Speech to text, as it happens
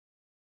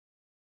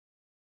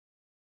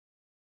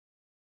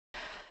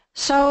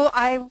So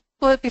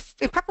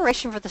in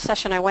preparation for the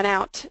session, I went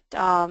out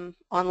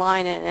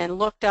online and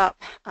looked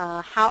up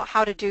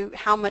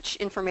how much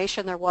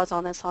information there was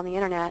on this on the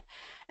internet,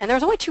 and there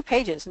was only 2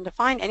 pages. And to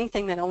find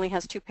anything that only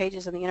has 2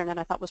 pages on the internet,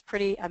 I thought was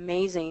pretty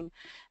amazing.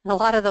 And a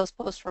lot of those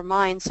posts were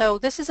mine. So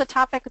this is a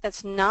topic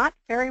that's not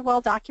very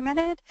well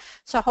documented.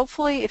 So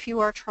hopefully, if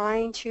you are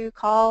trying to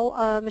call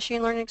a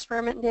machine learning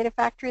experiment in Data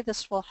Factory,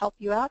 this will help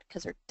you out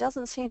because there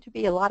doesn't seem to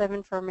be a lot of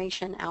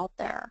information out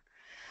there.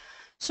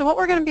 So what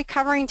we're going to be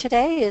covering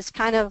today is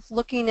kind of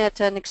looking at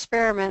an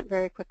experiment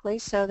very quickly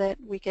so that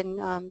we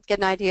can get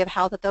an idea of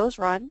how those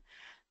run.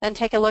 Then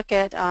take a look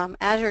at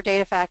Azure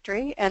Data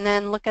Factory, and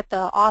then look at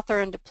the author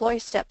and deploy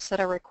steps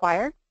that are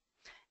required,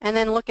 and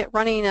then look at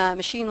running a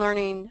machine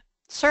learning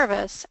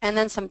service, and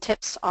then some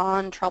tips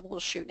on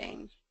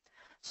troubleshooting.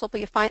 So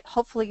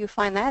hopefully you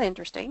find that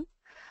interesting.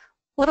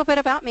 A little bit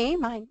about me.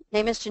 My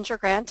name is Ginger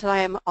Grant, and I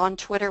am on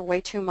Twitter way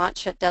too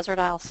much at Desert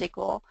Isle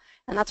SQL.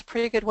 And that's a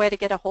pretty good way to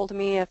get a hold of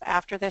me if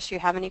after this you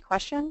have any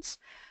questions.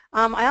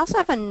 I also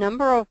have a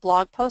number of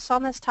blog posts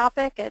on this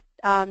topic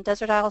at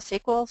Desert Isle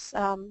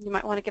SQL. You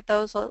might want to give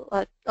those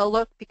a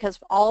look because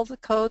all the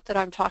code that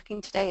I'm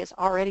talking today is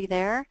already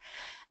there.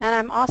 And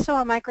I'm also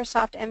a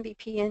Microsoft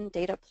MVP in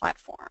data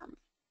platform.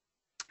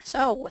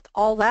 So with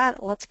all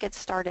that, let's get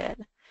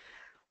started.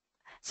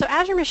 So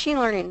Azure Machine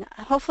Learning,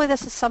 hopefully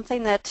this is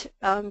something that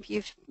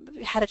you've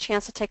had a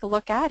chance to take a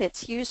look at.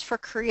 It's used for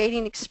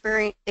creating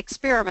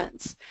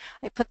experiments.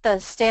 I put the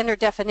standard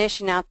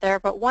definition out there,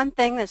 but one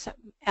thing that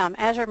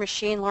Azure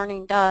Machine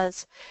Learning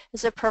does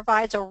is it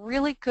provides a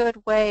really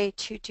good way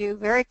to do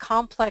very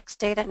complex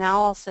data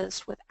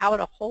analysis without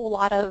a whole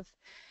lot of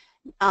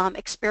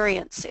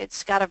experience.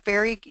 It's got a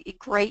very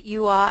great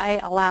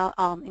UI,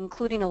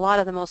 including a lot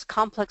of the most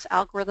complex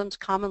algorithms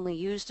commonly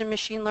used in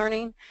machine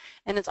learning,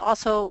 and it's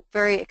also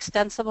very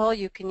extensible.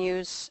 You can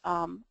use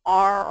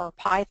R or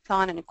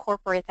Python and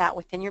incorporate that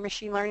within your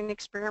machine learning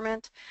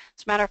experiment.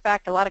 As a matter of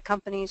fact, a lot of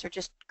companies are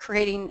just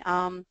creating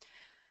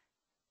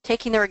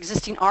taking their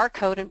existing R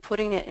code and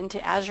putting it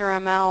into Azure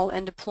ML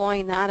and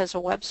deploying that as a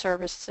web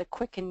service. It's a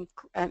quick and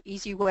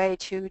easy way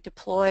to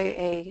deploy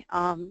a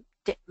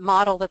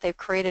model that they've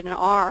created in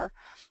R.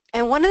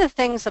 And one of the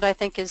things that I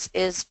think is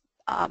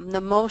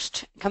the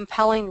most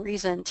compelling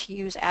reason to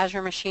use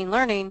Azure Machine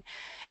Learning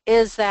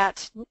is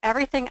that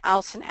everything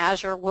else in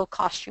Azure will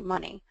cost you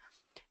money.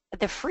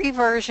 The free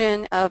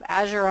version of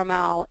Azure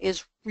ML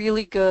is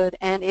really good,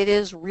 and it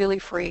is really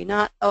free.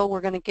 Not, oh, we're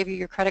going to give you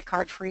your credit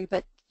card free,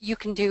 but you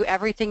can do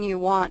everything you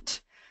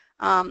want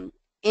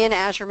in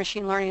Azure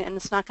Machine Learning, and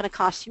it's not going to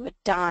cost you a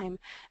dime.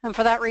 And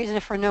for that reason,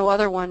 if for no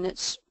other one,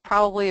 it's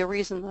probably a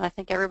reason that I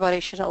think everybody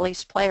should at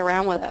least play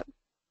around with it.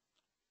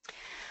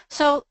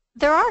 So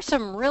there are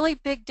some really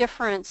big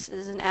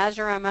differences in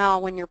Azure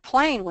ML when you're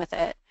playing with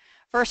it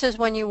versus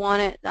when you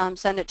want it,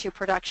 send it to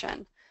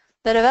production.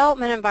 The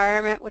development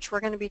environment, which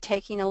we're going to be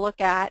taking a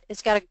look at,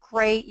 it's got a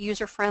great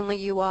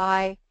user-friendly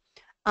UI.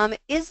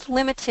 It is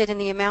limited in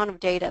the amount of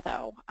data,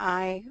 though.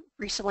 I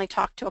recently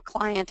talked to a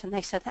client, and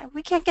they said,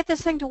 we can't get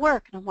this thing to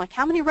work. And I'm like,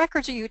 how many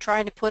records are you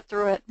trying to put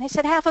through it? And they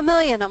said,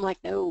 500,000. I'm like,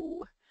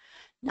 no,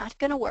 not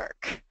going to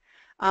work.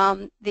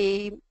 One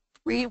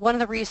of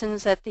the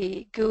reasons that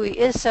the GUI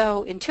is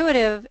so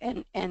intuitive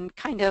and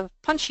kind of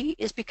punchy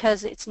is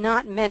because it's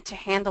not meant to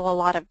handle a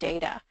lot of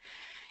data.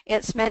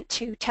 It's meant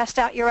to test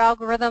out your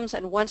algorithms,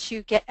 and once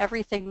you get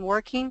everything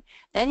working,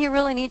 then you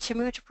really need to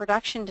move to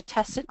production to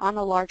test it on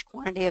a large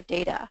quantity of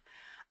data.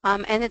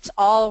 And it's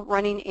all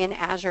running in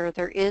Azure.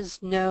 There is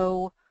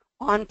no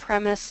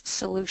on-premise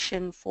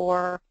solution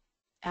for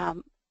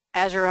Azure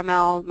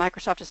ML.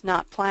 Microsoft is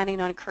not planning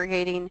on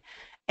creating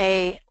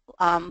a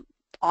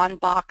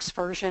on-box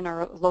version or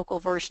a local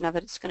version of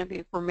it. It's going to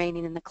be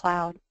remaining in the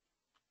cloud.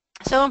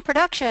 So in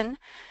production,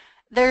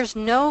 there's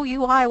no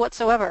UI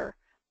whatsoever.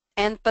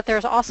 But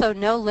there's also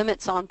no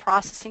limits on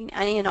processing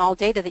any and all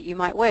data that you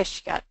might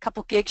wish. You got a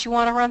couple gigs you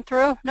want to run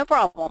through? No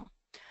problem.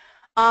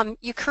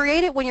 You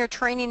create it when your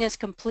training is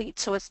complete,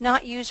 so it's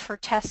not used for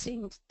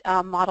testing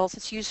models.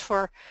 It's used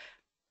for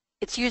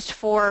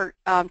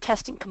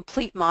testing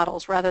complete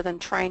models rather than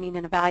training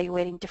and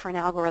evaluating different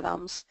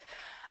algorithms.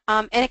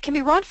 And it can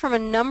be run from a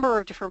number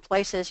of different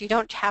places. You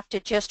don't have to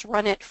just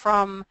run it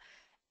from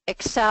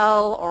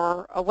Excel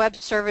or a web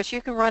service.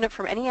 You can run it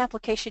from any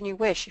application you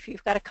wish. If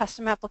you've got a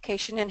custom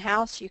application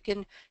in-house, you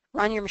can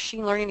run your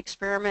machine learning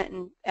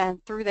experiment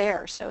and through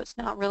there, so it's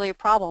not really a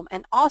problem.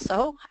 And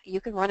also, you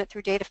can run it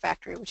through Data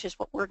Factory, which is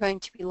what we're going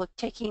to be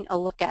taking a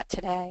look at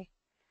today.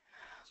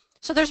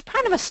 So there's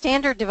kind of a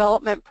standard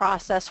development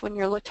process when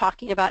you're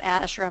talking about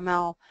Azure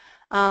ML.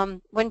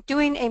 When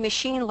doing a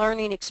machine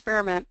learning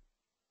experiment,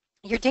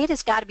 your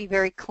data's got to be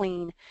very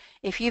clean.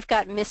 If you've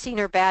got missing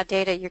or bad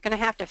data, you're going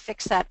to have to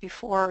fix that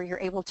before you're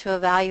able to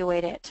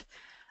evaluate it.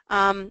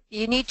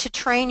 You need to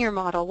train your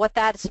model. What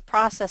that is a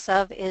process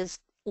of is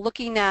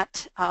looking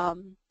at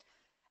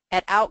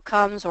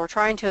outcomes or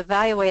trying to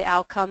evaluate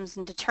outcomes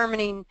and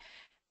determining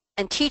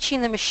and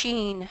teaching the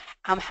machine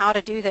how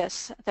to do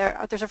this.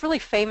 There's a really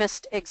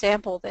famous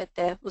example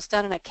that was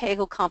done in a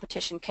Kaggle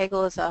competition.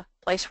 Kaggle is a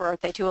place where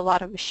they do a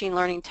lot of machine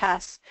learning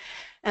tests.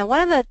 And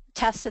one of the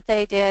tests that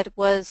they did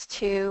was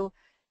to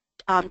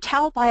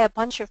tell by a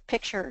bunch of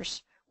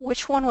pictures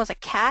which one was a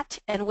cat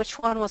and which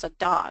one was a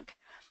dog.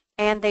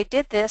 And they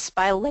did this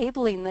by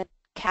labeling the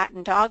cat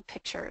and dog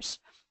pictures.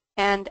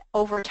 And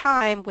over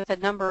time, with a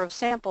number of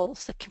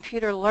samples, the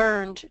computer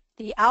learned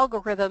the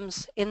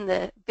algorithms in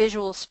the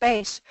visual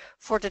space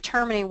for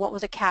determining what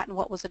was a cat and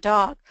what was a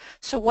dog.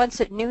 So once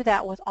it knew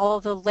that with all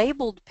of the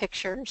labeled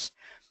pictures,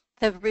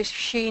 the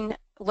machine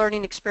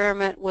learning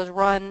experiment was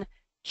run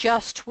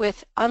just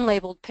with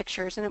unlabeled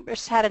pictures, and it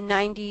just had a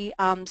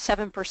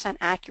 97%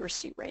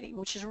 accuracy rating,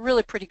 which is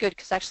really pretty good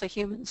because actually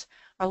humans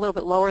are a little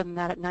bit lower than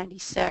that at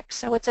 96.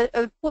 So it's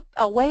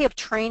a way of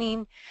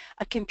training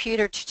a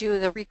computer to do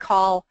the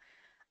recall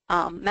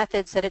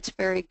methods that it's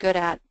very good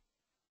at.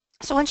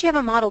 So once you have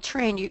a model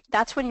trained,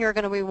 that's when you're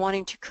going to be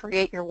wanting to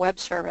create your web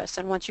service.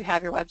 And once you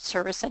have your web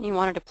service, then you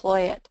want to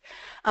deploy it.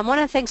 One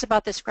of the things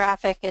about this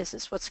graphic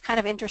is what's kind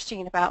of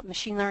interesting about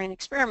machine learning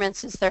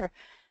experiments is they're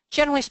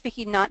generally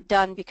speaking not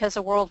done because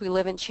the world we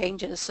live in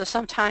changes. So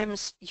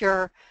sometimes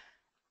your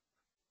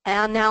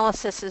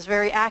analysis is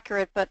very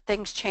accurate, but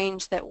things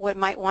change that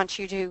might want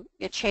you to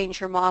change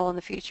your model in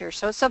the future.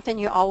 So it's something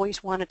you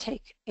always want to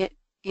take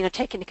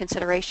into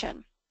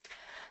consideration.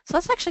 So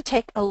let's actually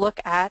take a look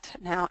at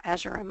now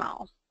Azure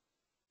ML.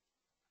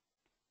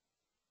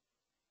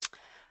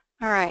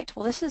 All right,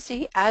 well this is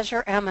the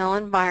Azure ML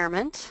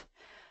environment.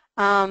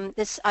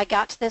 I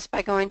got to this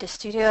by going to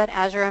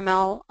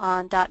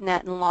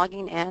studio.azureml.net and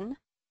logging in.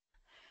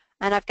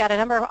 And I've got a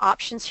number of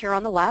options here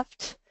on the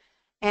left.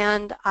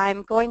 And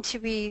I'm going to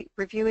be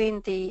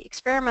reviewing the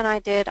experiment I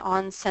did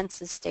on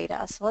census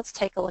data. So let's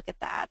take a look at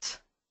that.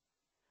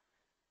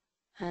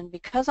 And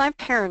because I'm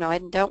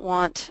paranoid and don't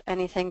want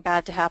anything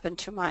bad to happen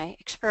to my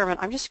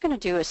experiment, I'm just going to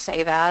do a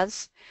save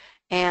as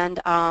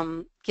and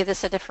give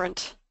this a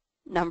different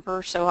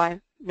number so I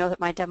know that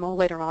my demo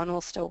later on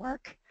will still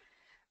work.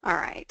 All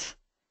right.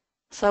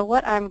 So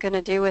what I'm going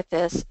to do with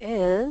this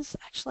is,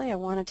 actually I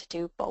wanted to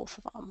do both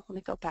of them. Let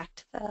me go back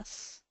to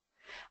this.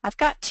 I've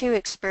got two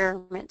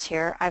experiments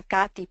here. I've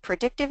got the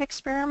predictive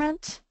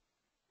experiment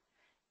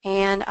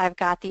and I've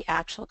got the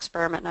actual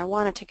experiment, and I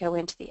wanted to go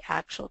into the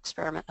actual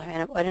experiment. I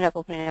ended up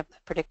opening up the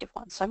predictive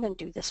one, so I'm going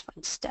to do this one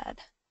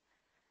instead.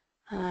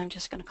 I'm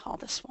just going to call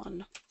this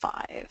one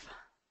 5.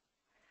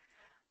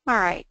 All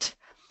right,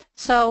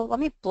 so let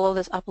me blow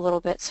this up a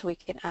little bit so we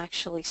can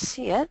actually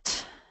see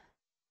it.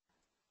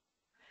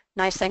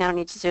 Nice thing, I don't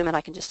need to zoom in,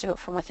 I can just do it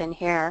from within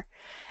here.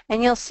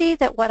 And you'll see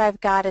that what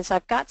I've got is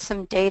I've got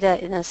some data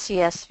in a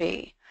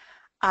CSV.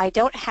 I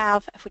don't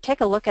have, if we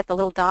take a look at the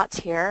little dots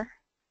here,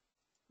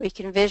 we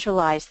can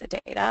visualize the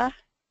data,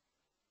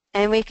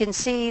 and we can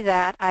see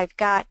that I've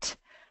got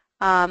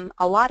a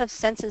lot of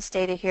census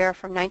data here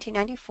from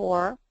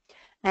 1994,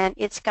 and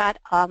it's got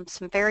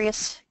some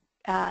various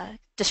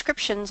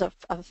descriptions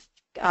of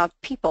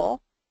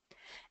people,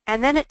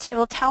 and then it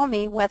will tell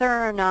me whether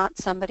or not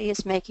somebody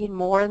is making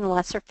more than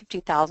less than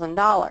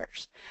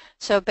 $50,000.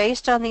 So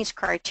based on these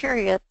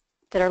criteria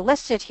that are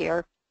listed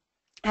here,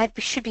 I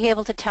should be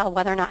able to tell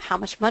whether or not how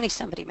much money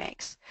somebody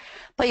makes.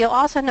 But you'll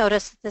also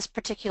notice that this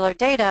particular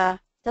data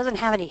doesn't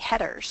have any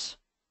headers,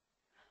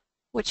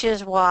 which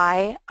is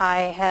why I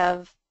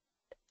have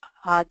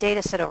a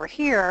data set over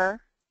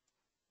here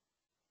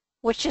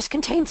which just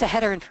contains the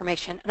header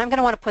information, and I'm going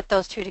to want to put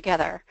those two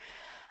together.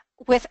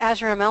 With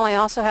Azure ML, I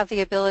also have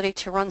the ability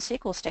to run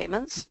SQL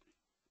statements.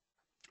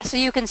 So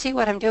you can see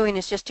what I'm doing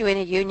is just doing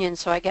a union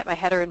so I get my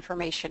header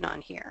information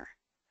on here.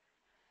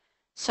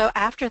 So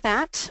after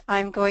that,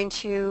 I'm going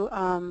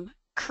to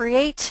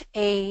create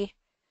a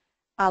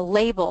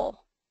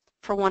label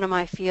for one of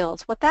my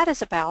fields. What that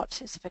is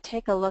about is if I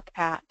take a look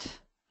at,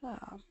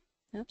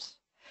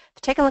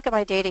 take a look at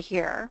my data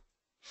here,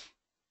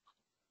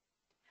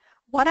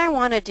 what I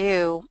want to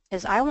do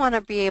is I want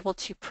to be able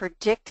to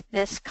predict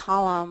this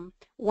column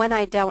when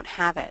I don't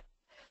have it,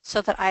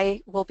 so that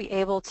I will be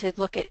able to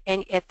look at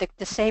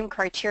the same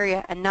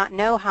criteria and not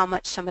know how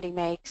much somebody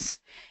makes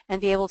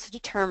and be able to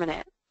determine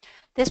it.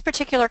 This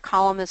particular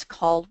column is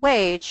called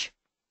wage,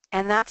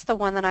 and that's the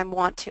one that I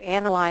want to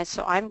analyze,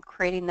 so I'm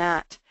creating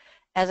that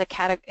as a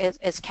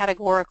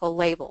categorical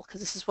label because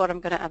this is what I'm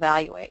going to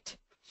evaluate.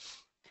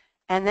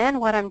 And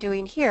then what I'm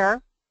doing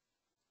here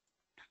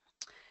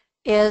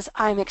is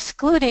I'm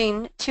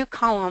excluding two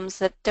columns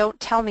that don't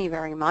tell me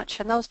very much,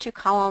 and those two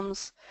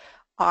columns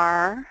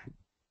are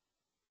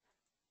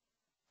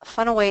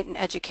funnel weight and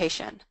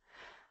education.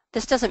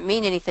 This doesn't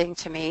mean anything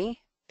to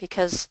me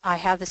because I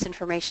have this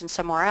information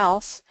somewhere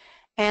else,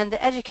 and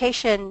the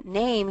education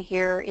name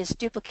here is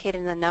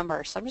duplicated in the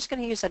number, so I'm just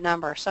going to use a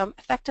number. So I'm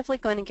effectively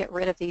going to get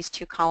rid of these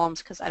two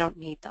columns because I don't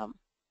need them.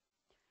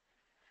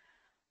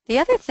 The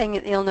other thing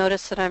that you'll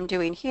notice that I'm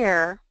doing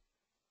here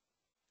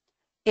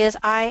is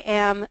I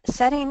am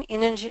setting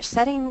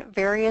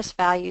various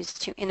values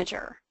to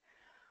integer.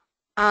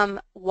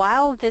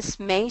 While this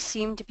may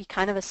seem to be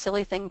kind of a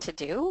silly thing to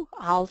do,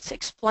 I'll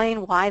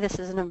explain why this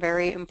isn't a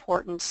very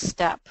important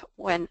step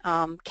when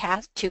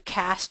to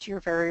cast your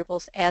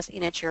variables as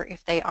integer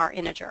if they are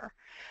integer.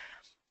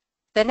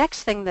 The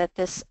next thing that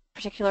this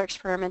particular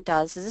experiment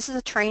does is this is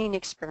a training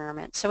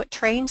experiment. So it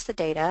trains the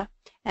data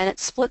and it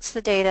splits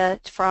the data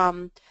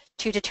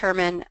to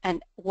determine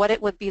what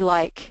it would be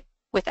like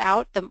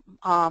without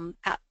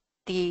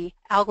the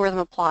algorithm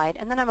applied.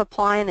 And then I'm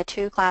applying the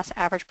 2-class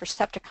average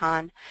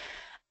Percepticon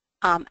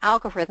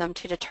algorithm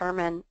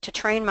to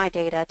train my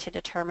data to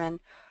determine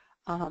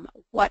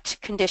what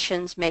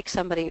conditions make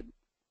somebody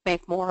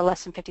make more or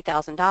less than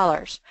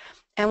 $50,000.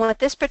 And what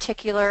this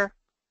particular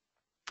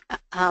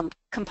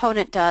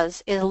component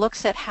does is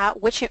looks at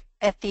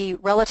at the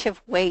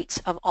relative weights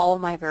of all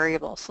of my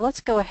variables. So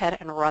let's go ahead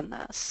and run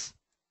this.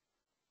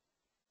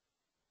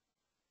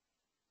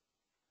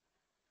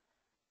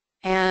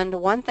 And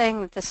one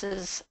thing that this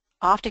is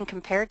often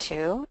compared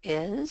to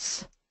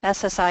is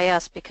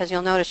SSIS, because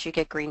you'll notice you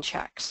get green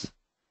checks.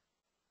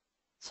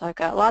 So I've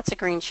got lots of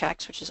green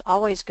checks, which is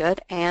always good,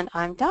 and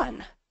I'm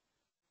done.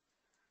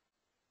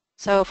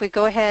 So if we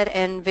go ahead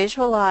and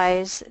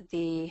visualize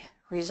the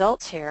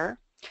results here,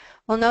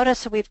 we'll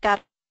notice that we've got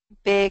a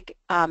big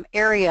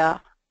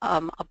area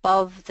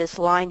above this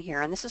line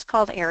here, and this is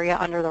called area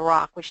under the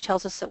rock, which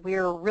tells us that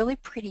we're really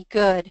pretty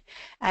good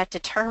at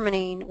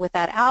determining with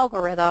that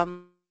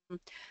algorithm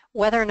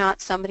whether or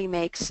not somebody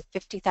makes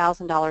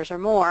 $50,000 or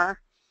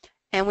more.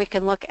 And we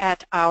can look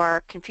at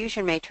our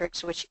confusion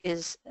matrix, which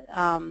is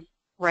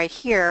right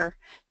here,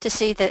 to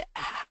see that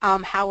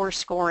how we're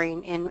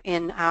scoring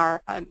in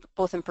our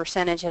both in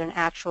percentage and in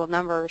actual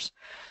numbers,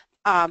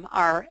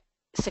 our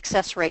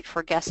success rate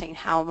for guessing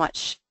how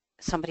much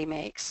somebody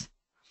makes.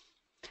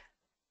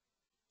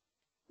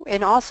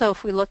 And also,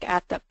 if we look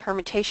at the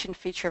permutation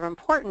feature of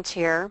importance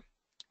here,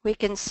 we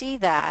can see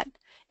that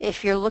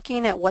if you're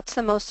looking at what's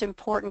the most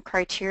important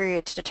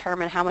criteria to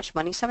determine how much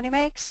money somebody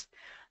makes,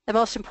 the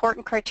most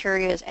important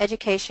criteria is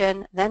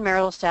education, then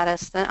marital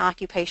status, then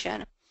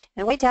occupation.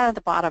 And way down at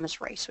the bottom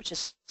is race, which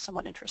is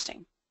somewhat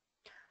interesting.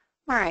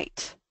 All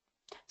right.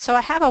 So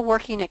I have a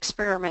working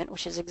experiment,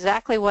 which is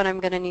exactly what I'm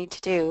going to need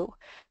to do,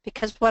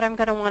 because what I'm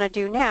going to want to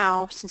do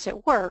now, since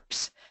it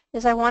works,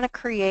 is I want to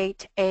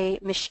create a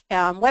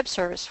web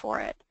service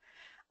for it.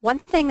 One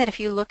thing that if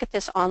you look at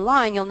this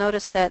online, you'll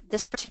notice that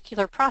this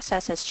particular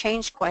process has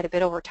changed quite a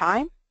bit over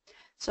time.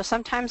 So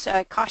sometimes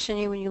I caution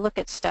you when you look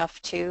at stuff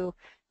to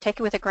take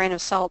it with a grain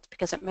of salt,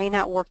 because it may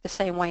not work the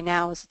same way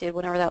now as it did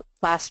whenever that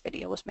last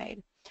video was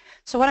made.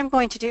 So what I'm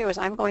going to do is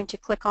I'm going to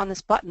click on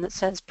this button that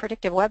says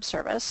Predictive Web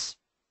Service,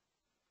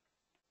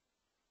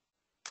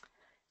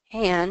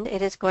 and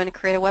it is going to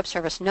create a web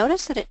service.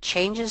 Notice that it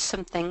changes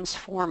some things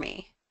for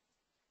me.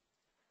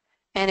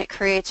 And it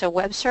creates a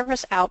web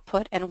service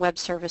output and web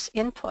service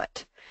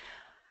input.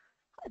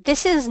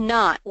 This is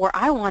not where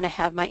I want to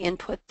have my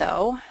input,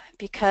 though,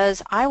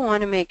 because I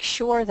want to make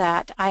sure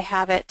that I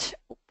have it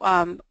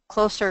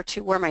closer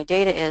to where my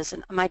data is.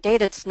 And my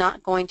data is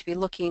not going to be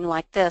looking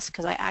like this,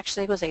 because I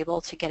actually was able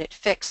to get it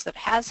fixed that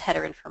has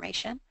header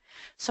information.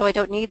 So I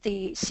don't need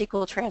the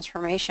SQL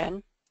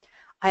transformation.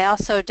 I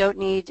also don't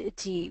need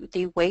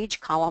the wage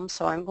column,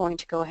 so I'm going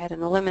to go ahead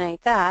and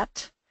eliminate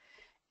that.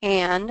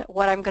 And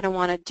what I'm going to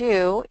want to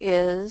do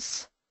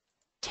is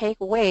take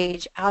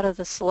wage out of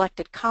the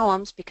selected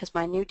columns, because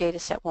my new data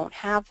set won't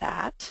have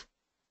that.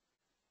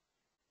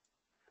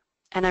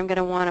 And I'm going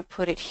to want to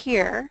put it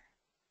here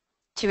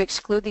to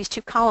exclude these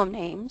two column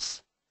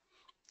names.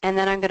 And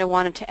then I'm going to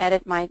want to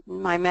edit my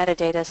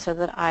metadata so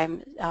that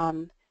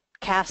I'm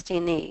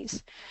casting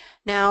these.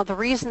 Now, the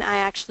reason I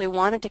actually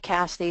wanted to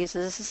cast these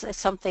is this is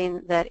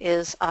something that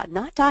is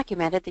not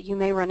documented that you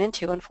may run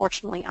into.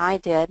 Unfortunately, I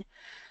did.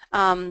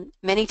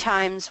 Many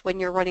times when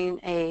you're running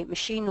a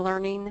machine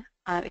learning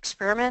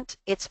experiment,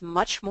 it's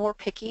much more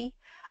picky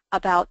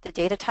about the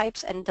data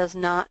types and does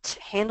not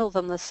handle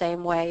them the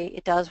same way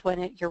it does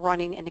when you're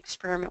running an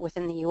experiment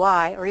within the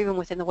UI or even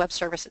within the web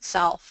service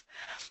itself.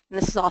 And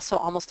this is also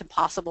almost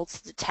impossible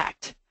to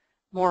detect.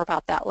 More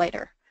about that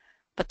later.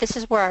 But this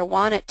is where I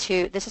want it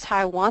to, this is how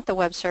I want the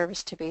web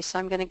service to be. So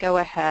I'm going to go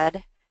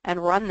ahead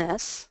and run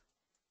this,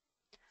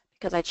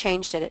 because I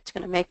changed it. It's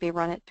going to make me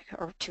run it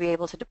or to be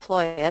able to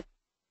deploy it.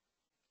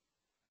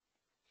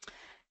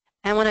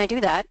 And when I do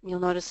that, you'll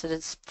notice that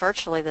it's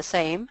virtually the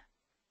same.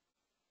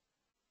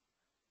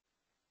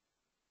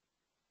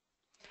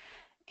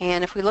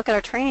 And if we look at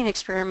our training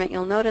experiment,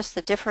 you'll notice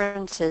the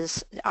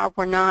differences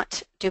were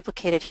not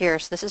duplicated here.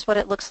 So this is what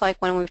it looks like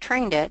when we've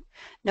trained it.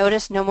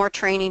 Notice no more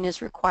training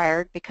is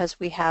required because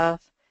we have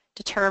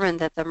determined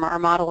that our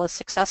model is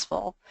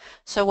successful.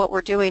 So what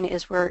we're doing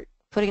is we're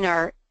putting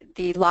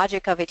the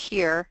logic of it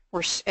here,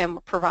 and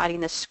we're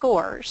providing the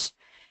scores.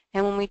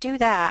 And when we do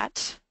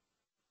that,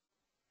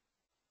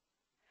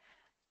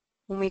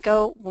 when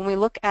we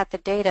look at the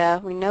data,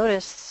 we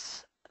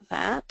notice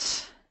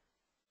that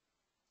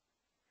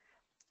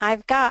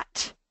I've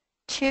got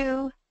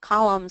two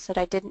columns that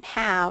I didn't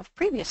have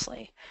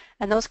previously,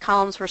 and those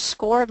columns were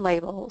scored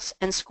labels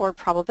and scored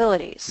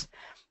probabilities.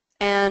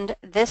 And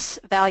this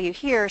value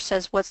here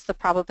says what's the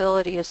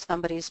probability of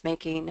somebody's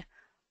making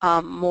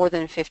more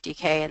than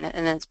 50K, and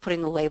then it's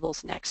putting the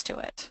labels next to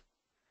it.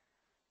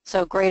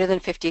 So greater than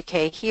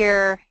 50K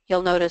here,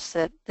 you'll notice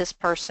that this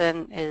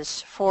person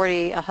is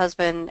 40, a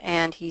husband,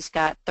 and he's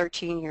got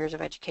 13 years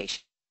of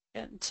education.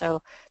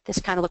 So this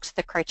kind of looks at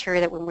the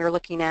criteria that when we're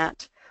looking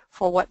at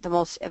for what the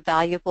most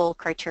valuable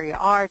criteria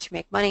are to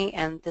make money,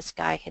 and this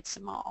guy hits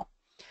them all.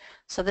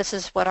 So this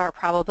is what our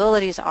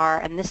probabilities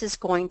are, and this is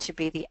going to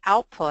be the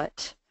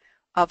output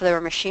of their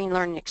machine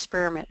learning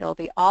experiment. It'll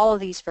be all of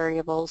these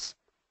variables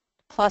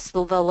plus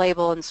the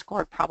label and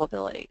scored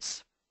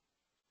probabilities.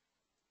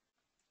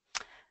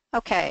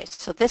 Okay,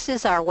 so this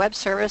is our web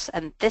service,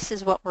 and this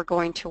is what we're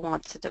going to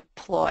want to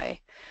deploy.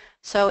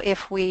 So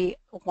if we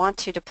want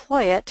to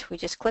deploy it, we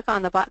just click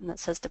on the button that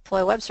says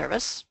Deploy Web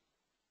Service,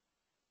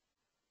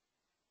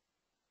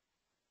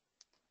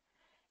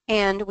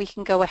 and we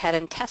can go ahead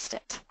and test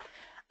it.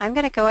 I'm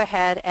going to go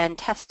ahead and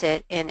test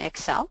it in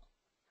Excel,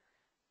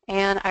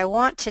 and I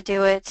want to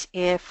do it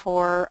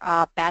for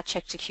batch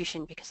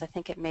execution because I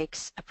think it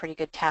makes a pretty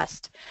good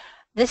test.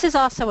 This is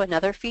also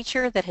another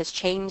feature that has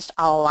changed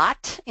a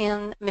lot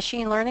in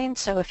machine learning.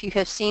 So if you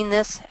have seen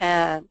this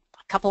a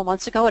couple of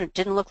months ago and it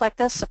didn't look like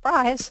this,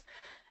 surprise,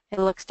 it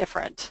looks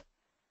different.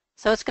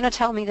 So it's going to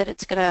tell me that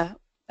it's going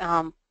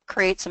to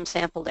create some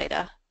sample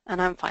data,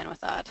 and I'm fine with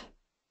that.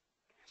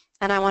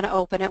 And I want to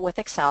open it with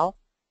Excel.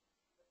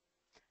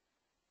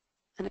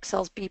 And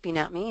Excel's beeping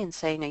at me and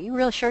saying, are you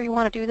really sure you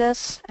want to do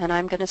this? And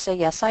I'm going to say,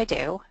 yes, I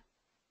do.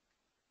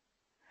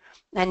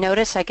 And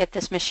notice I get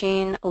this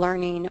machine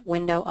learning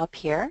window up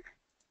here.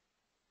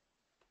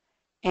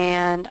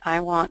 And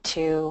I want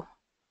to,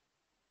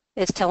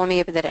 it's telling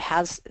me that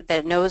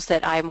it knows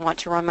that I want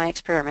to run my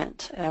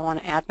experiment. And I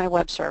want to add my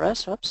web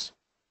service, whoops.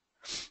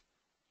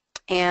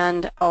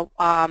 And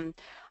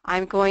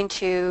I'm going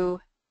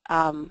to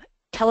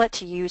tell it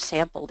to use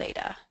sample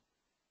data.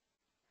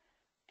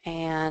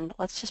 And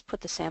let's just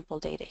put the sample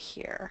data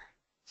here.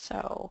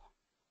 So,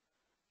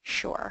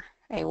 sure,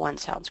 A1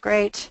 sounds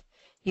great.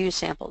 Use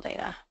sample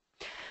data.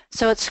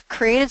 So it's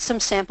created some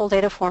sample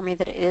data for me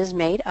that it is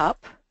made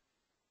up.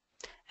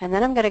 And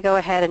then I'm going to go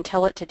ahead and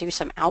tell it to do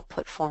some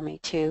output for me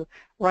to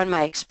run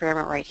my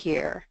experiment right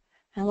here.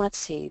 And let's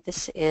see,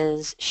 this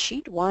is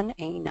sheet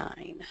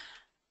 1A9.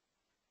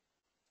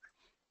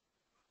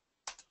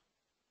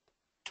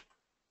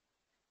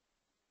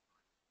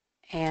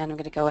 And I'm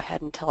going to go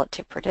ahead and tell it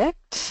to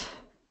predict.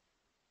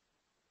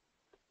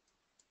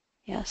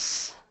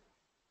 Yes.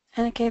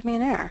 And it gave me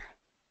an error.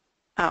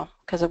 Oh,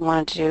 because it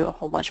wanted to do a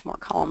whole bunch more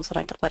columns than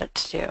I let it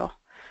to do.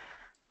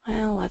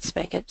 Well, let's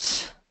make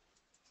it,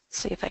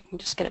 see if I can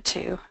just get it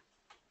to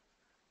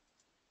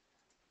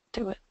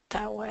do it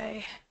that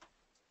way.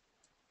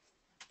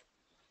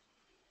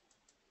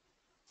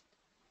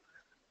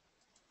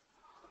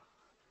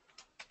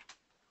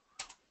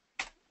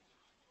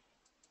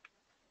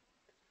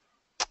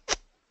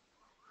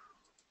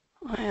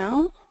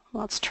 Well,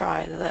 let's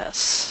try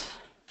this.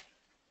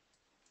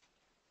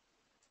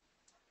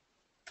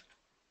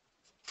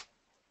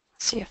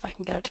 See if I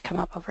can get it to come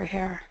up over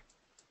here.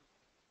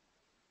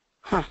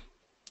 Huh.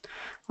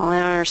 Well, I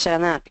don't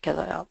understand that because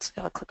I'll just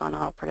gotta click on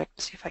auto predict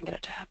and see if I can get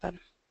it to happen.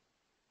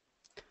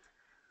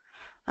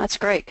 That's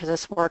great because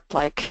this worked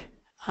like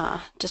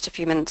just a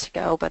few minutes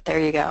ago, but there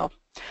you go.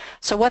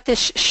 So what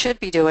this should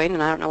be doing,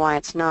 and I don't know why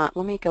it's not,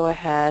 let me go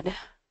ahead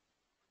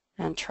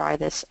and try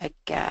this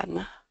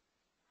again.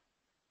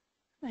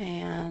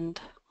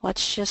 And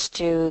let's just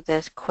do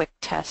this quick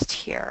test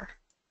here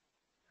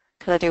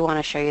because I do want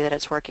to show you that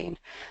it's working.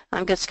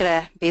 I'm just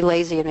going to be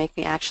lazy and make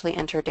me actually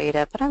enter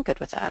data, but I'm good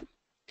with that.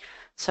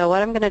 So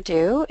what I'm going to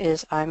do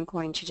is I'm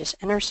going to just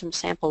enter some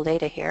sample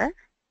data here.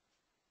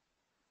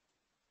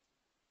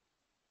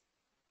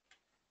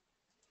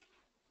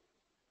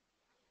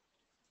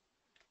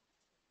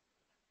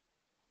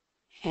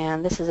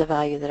 And this is a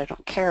value that I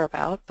don't care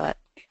about, but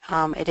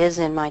it is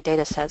in my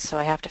data set, so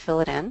I have to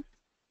fill it in.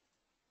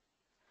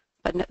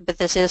 But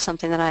this is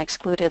something that I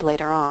excluded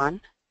later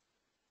on.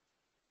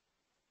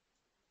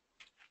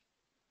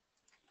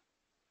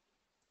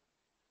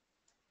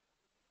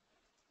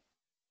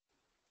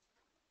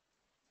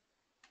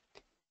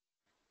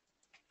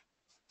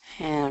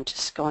 And I'm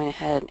just going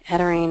ahead and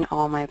entering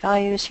all my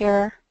values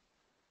here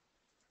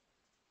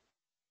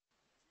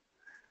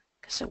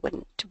because it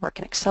wouldn't work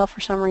in Excel for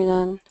some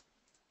reason.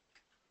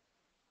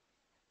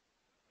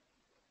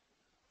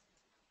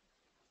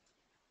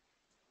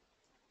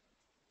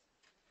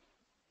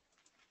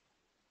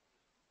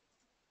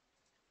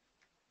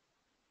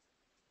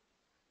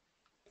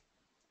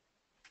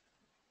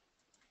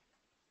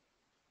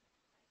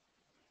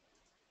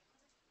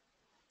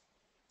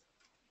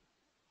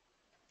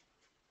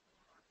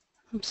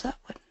 Oops, that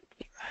wouldn't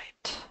be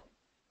right.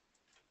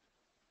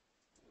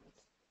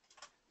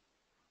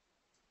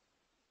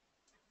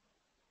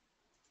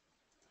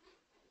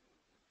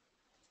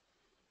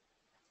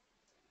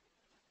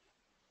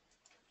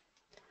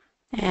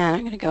 And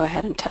I'm going to go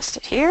ahead and test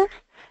it here.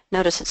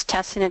 Notice it's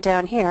testing it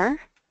down here,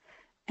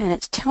 and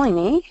it's telling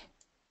me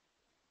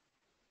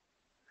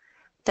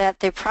that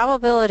the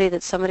probability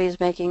that somebody is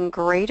making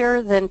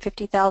greater than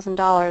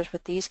 $50,000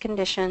 with these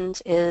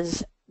conditions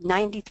is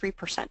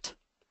 93%.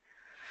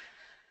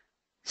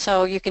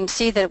 So you can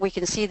see that we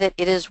can see that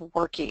it is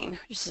working,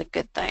 which is a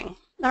good thing.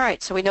 All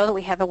right, so we know that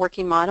we have a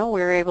working model.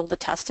 We were able to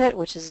test it,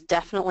 which is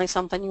definitely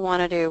something you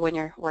want to do when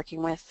you're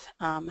working with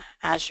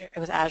Azure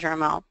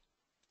ML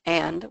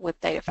and with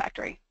Data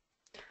Factory.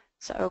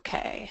 So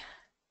okay.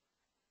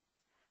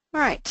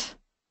 All right.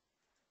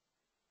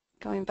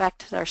 Going back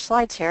to our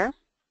slides here.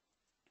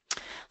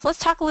 So let's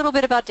talk a little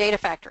bit about Data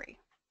Factory.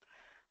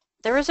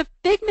 There is a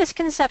big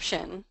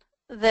misconception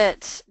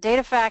that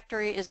Data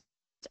Factory is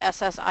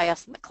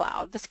SSIS in the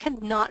cloud. This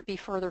cannot be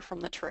further from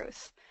the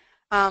truth.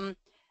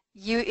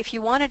 If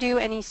you want to do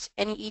any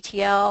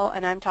ETL,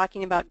 and I'm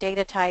talking about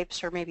data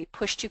types or maybe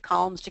push two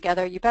columns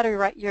together, you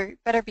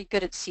better be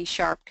good at C#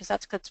 because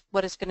that's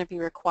what is going to be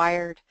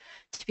required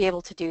to be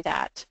able to do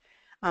that.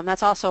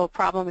 That's also a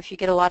problem if you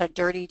get a lot of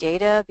dirty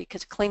data,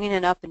 because cleaning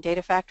it up in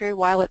Data Factory,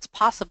 while it's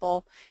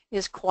possible,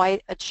 is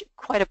quite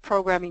a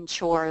programming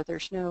chore.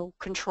 There's no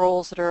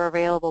controls that are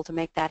available to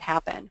make that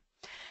happen.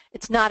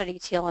 It's not an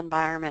ETL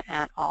environment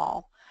at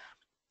all.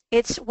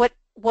 It's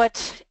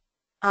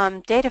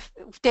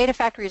Data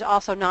Factory is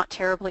also not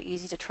terribly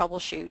easy to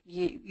troubleshoot.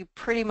 You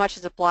pretty much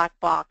is a black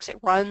box. It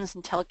runs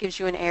until it gives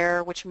you an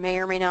error, which may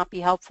or may not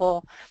be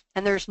helpful,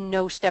 and there's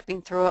no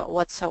stepping through it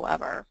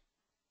whatsoever.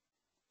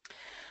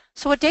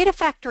 So what Data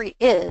Factory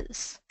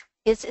is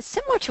it's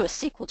similar to a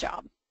SQL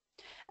job.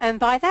 And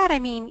by that I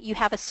mean you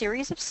have a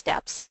series of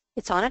steps.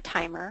 It's on a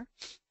timer.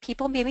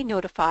 People may be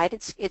notified.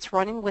 It's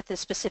running with a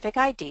specific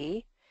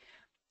ID.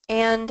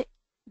 And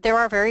there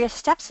are various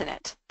steps in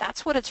it.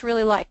 That's what it's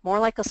really like, more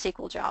like a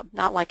SQL job,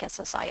 not like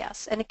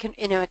SSIS. And it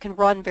can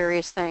run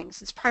various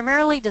things. It's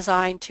primarily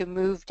designed to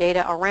move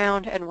data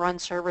around and run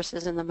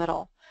services in the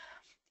middle.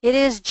 It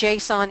is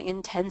JSON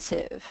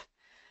intensive.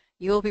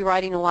 You will be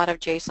writing a lot of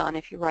JSON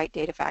if you write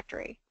Data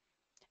Factory.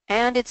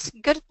 And it's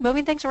good at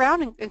moving things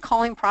around and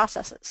calling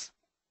processes.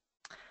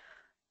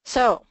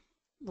 So,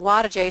 a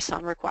lot of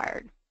JSON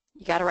required.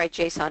 You got to write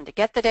JSON to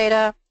get the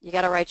data. You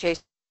got to write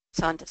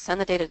JSON to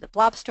send the data to the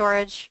blob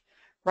storage,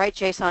 write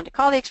JSON to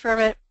call the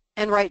experiment,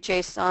 and write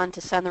JSON to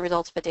send the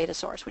results to the data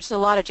source, which is a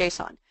lot of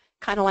JSON,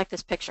 kind of like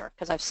this picture,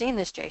 because I've seen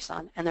this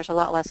JSON, and there's a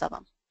lot less of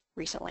them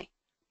recently.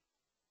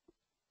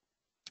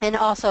 And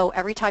also,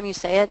 every time you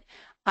say it,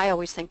 I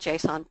always think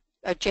Jason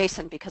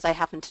because I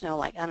happen to know,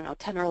 like, I don't know,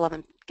 10 or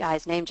 11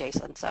 guys named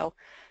Jason, so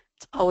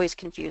it's always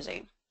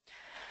confusing.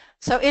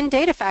 So in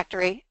Data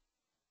Factory,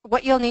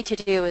 what you'll need to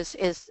do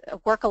is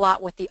work a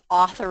lot with the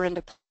author and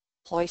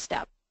deploy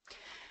step.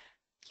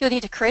 You'll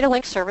need to create a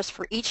link service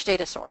for each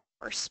data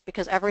source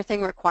because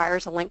everything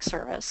requires a link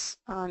service.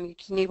 You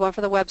need one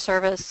for the web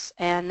service,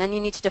 and then you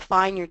need to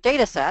define your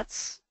data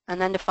sets and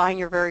then define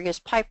your various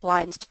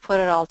pipelines to put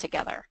it all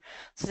together.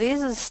 So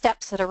these are the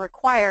steps that are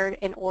required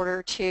in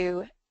order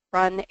to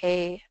run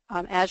a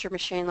Azure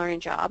machine learning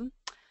job.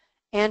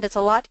 And it's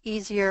a lot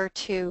easier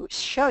to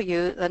show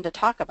you than to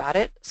talk about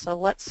it. So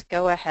let's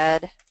go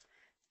ahead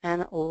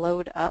and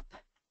load up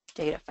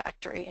Data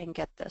Factory and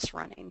get this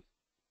running.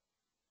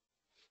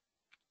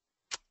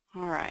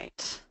 All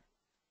right.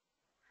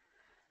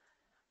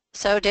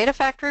 So Data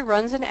Factory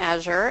runs in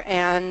Azure,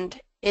 and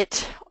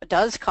it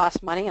does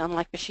cost money,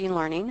 unlike machine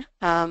learning.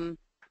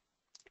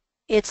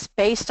 It's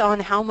based on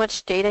how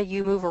much data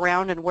you move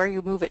around and where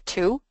you move it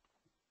to,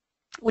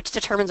 which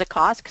determines a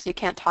cost, because you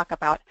can't talk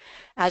about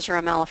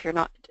Azure ML if you're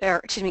not,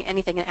 or excuse me,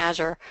 anything in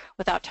Azure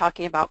without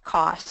talking about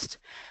cost.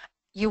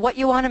 What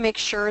you want to make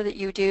sure that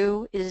you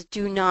do is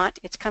do not,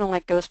 it's kind of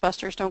like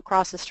Ghostbusters, don't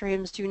cross the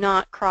streams, do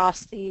not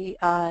cross the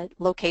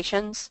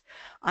locations.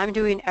 I'm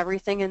doing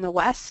everything in the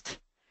west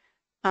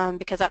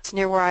because that's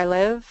near where I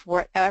live.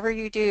 Wherever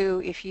you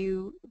do, if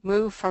you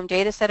move from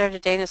data center to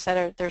data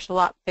center, there's a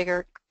lot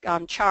bigger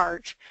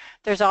charge.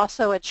 There's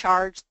also a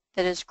charge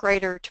that is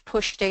greater to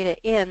push data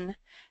in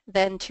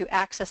than to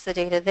access the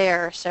data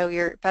there, so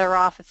you're better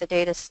off if the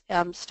data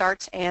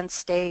starts and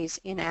stays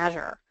in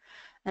Azure.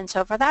 And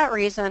so for that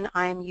reason,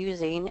 I'm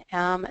using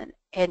an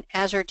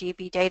Azure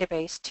DB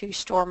database to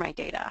store my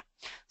data.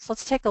 So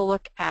let's take a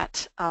look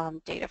at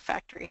Data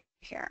Factory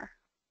here.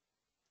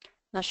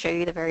 I'll show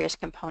you the various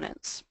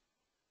components.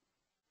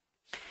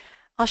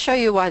 I'll show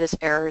you why this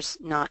error is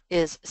not,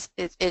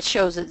 it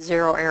shows it's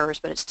 0 errors,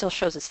 but it still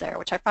shows it's there,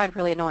 which I find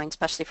really annoying,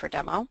 especially for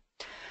demo.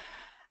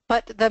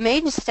 But the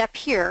main step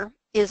here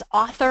is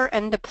author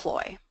and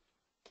deploy.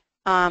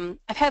 I've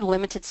had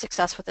limited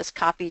success with this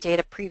copy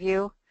data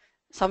preview.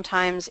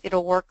 Sometimes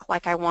it'll work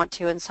like I want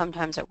to, and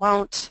sometimes it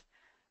won't.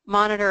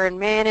 Monitor and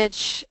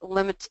manage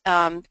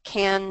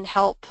can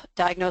help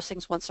diagnose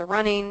things once they're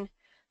running.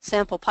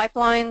 Sample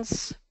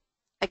pipelines.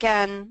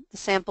 Again, the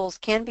samples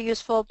can be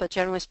useful, but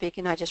generally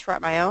speaking, I just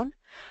write my own.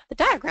 The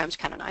diagram's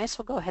kind of nice.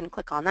 We'll go ahead and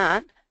click on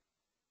that.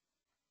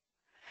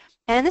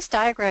 And in this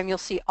diagram, you'll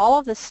see all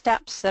of the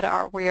steps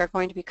that we are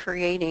going to be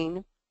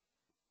creating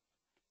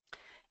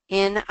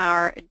in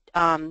our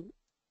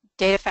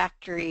data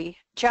factory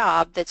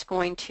job that's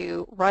going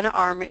to run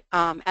our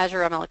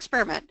Azure ML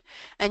experiment.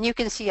 And you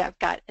can see I've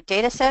got a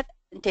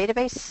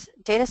database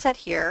data set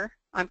here.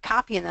 I'm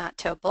copying that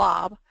to a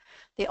blob.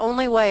 The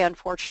only way,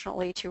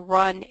 unfortunately, to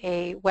run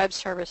a web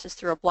service is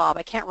through a blob.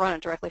 I can't run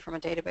it directly from a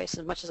database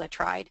as much as I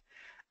tried.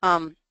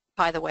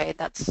 By the way,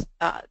 that's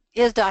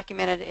is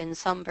documented in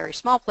some very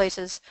small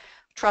places.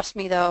 Trust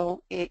me,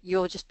 though,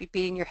 you'll just be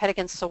beating your head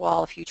against the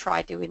wall if you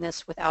try doing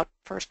this without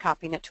first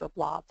copying it to a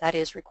blob. That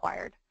is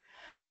required.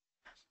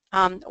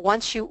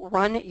 Once you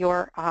run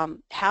your,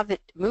 have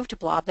it move to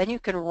blob, then you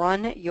can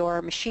run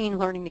your machine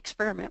learning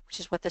experiment, which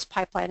is what this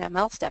pipeline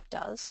ML step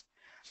does.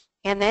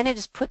 And then it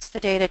just puts the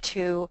data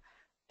to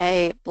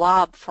a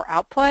blob for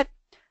output,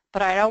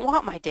 but I don't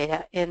want my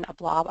data in a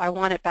blob. I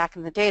want it back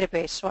in the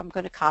database, so I'm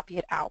going to copy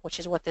it out, which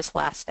is what this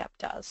last step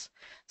does.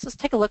 So let's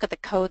take a look at the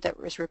code that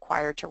was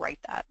required to write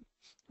that,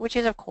 which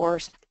is, of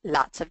course,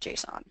 lots of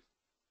JSON.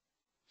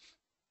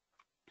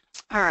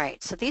 All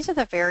right, so these are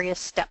the various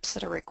steps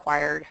that are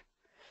required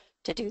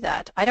to do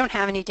that. I don't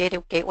have any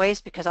data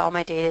gateways because all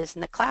my data is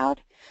in the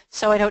cloud,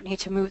 so I don't need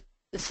to move.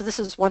 So this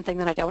is one thing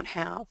that I don't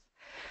have.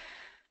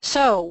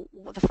 So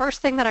the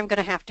first thing that I'm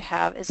going to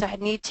have is I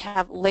need to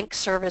have link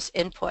service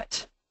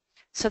input.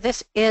 So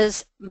this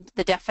is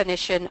the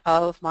definition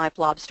of my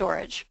blob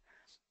storage.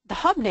 The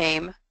hub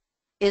name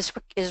is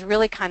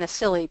really kind of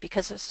silly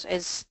because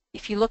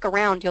if you look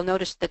around, you'll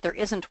notice that there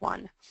isn't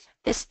one.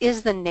 This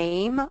is the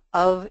name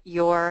of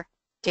your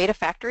data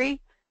factory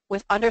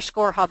with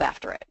underscore hub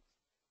after it.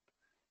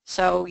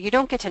 So you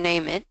don't get to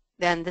name it,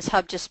 then this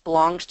hub just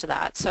belongs to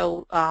that.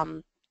 So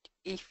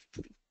if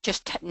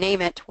just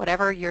name it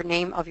whatever your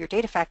name of your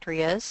data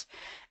factory is,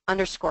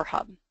 underscore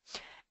hub.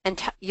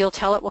 And you'll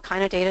tell it what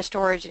kind of data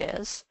storage it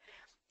is.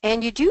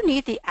 And you do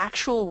need the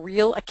actual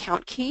real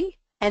account key,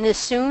 and as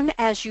soon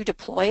as you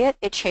deploy it,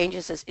 it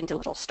changes into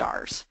little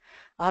stars.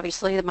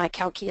 Obviously, my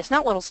account key is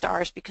not little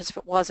stars because if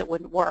it was, it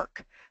wouldn't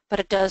work,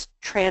 but it does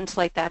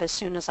translate that as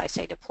soon as I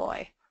say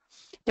deploy.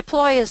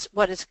 Deploy is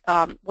what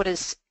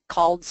is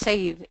called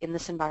save in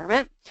this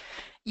environment.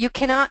 You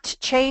cannot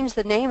change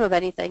the name of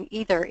anything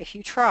either. If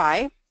you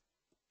try,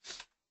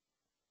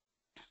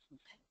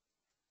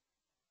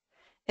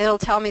 it'll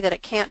tell me that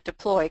it can't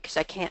deploy because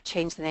I can't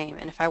change the name.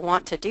 And if I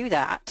want to do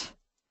that,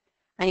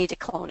 I need to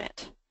clone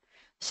it.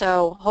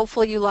 So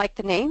hopefully you like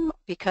the name,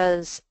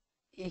 because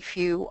if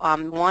you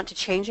want to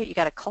change it, you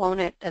got to clone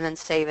it and then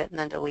save it and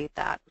then delete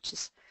that, which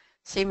is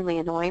seemingly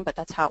annoying, but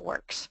that's how it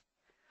works.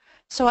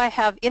 So I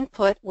have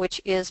input, which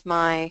is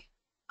my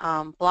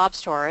blob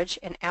storage,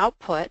 and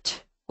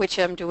output, which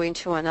I'm doing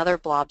to another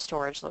blob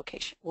storage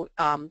location.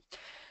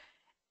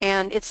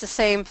 And it's the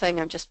same thing,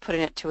 I'm just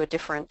putting it to a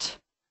different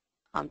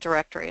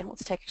directory.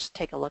 Let's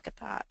take a look at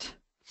that.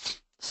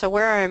 So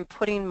where I'm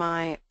putting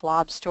my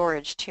blob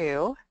storage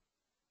to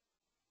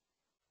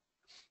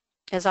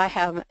is I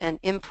have an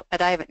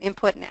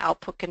input and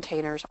output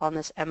containers on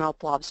this ML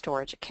blob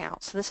storage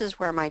account. So this is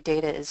where my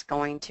data is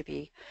going to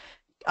be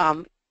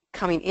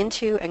coming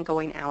into and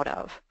going out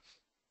of.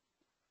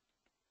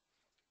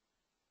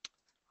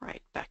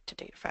 Right, back to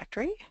Data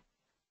Factory.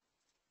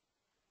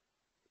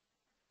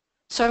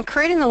 So I'm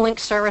creating the link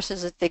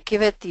services that they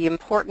give it the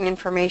important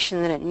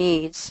information that it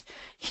needs.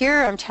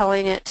 Here I'm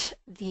telling it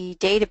the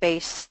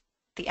database,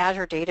 the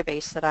Azure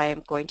database that I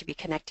am going to be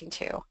connecting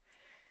to.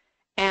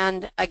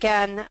 And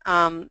again,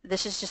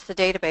 this is just the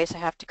database. I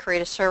have to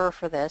create a server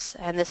for this,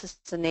 and this is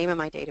the name of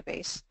my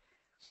database.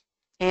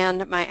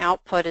 And my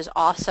output is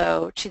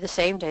also to the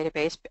same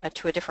database,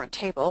 to a different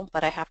table,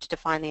 but I have to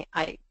define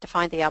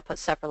the output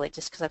separately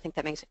just because I think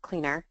that makes it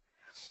cleaner.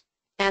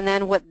 And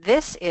then what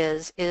this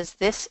is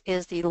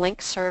the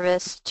link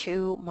service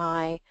to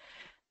my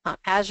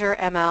Azure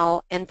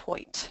ML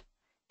endpoint.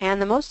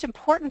 And the most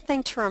important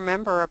thing to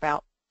remember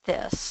about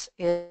this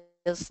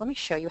is, let me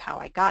show you how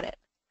I got it.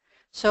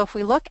 So if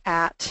we look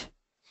at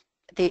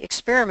the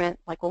experiment,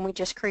 like one we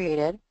just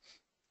created,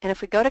 and if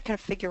we go to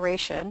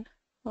configuration,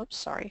 oops,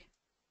 sorry,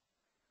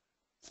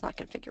 it's not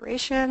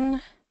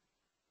configuration,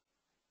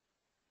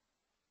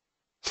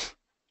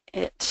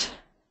 it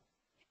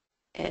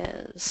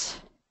is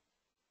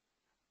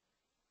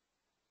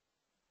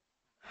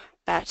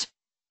batch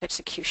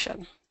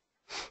execution.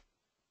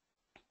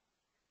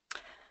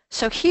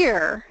 So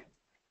here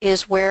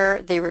is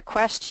where the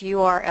request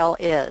URL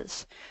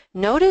is.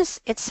 Notice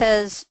it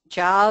says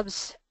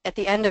jobs at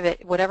the end of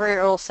it, whatever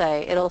it'll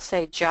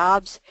say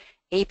jobs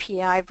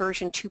API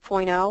version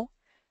 2.0.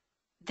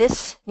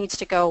 This needs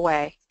to go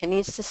away. It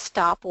needs to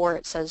stop where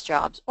it says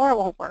jobs, or it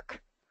won't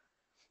work.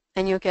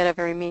 And you'll get a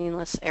very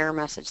meaningless error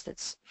message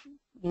that's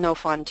no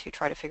fun to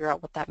try to figure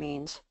out what that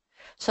means.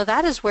 So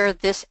that is where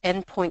this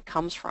endpoint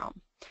comes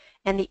from.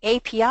 And the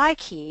API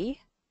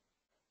key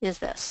is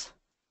this.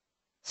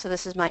 So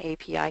this is my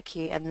API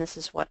key, and this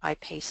is what I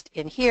paste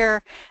in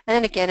here. And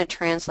then again, it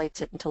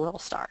translates it into little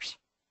stars.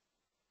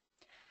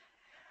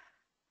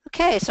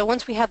 Okay, so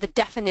once we have the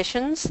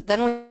definitions,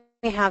 then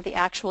we have the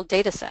actual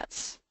data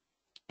sets.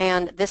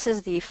 And this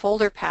is the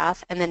folder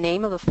path and the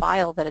name of the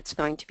file that it's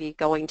going to be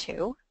going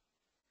to.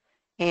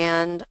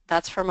 And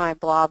that's for my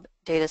blob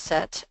data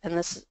set, and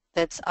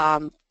that's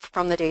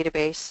from the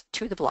database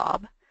to the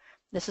blob.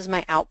 This is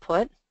my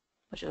output,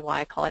 which is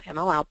why I call it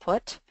ML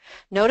output.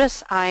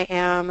 Notice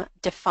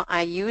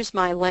I use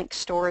my link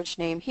storage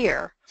name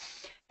here,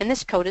 and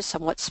this code is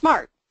somewhat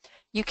smart.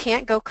 You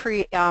can't go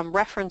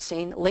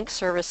referencing link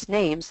service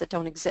names that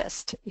don't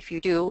exist. If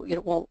you do,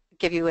 it won't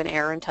give you an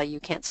error until you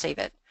can't save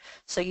it.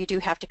 So you do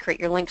have to create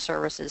your link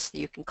services so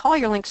you can call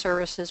your link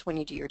services when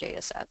you do your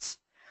data sets.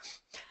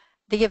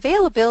 The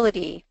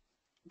availability,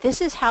 this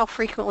is how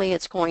frequently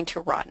it's going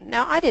to run.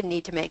 Now, I didn't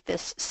need to make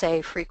this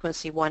say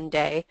frequency 1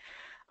 day.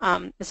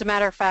 As a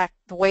matter of fact,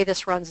 the way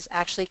this runs is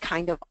actually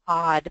kind of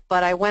odd,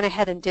 but I went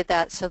ahead and did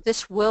that, so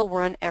this will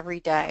run every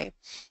day.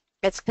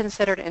 It's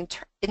considered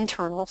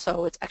internal,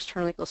 so it's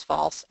external equals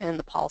false, and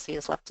the policy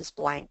is left as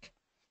blank.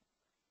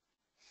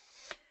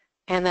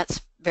 And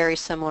that's very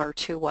similar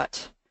to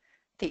what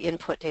the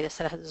input data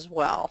set has as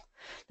well.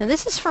 Now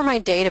this is for my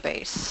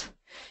database.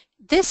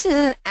 This is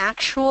an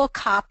actual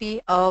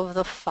copy of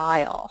the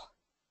file.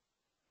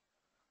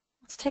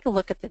 Let's take a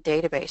look at the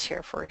database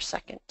here for a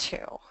second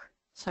too.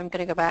 So I'm going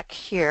to go back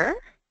here,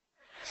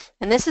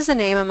 and this is the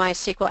name of my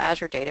SQL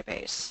Azure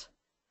database.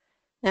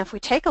 Now if we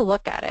take a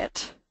look at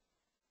it,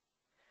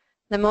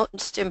 the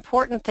most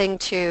important thing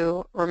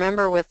to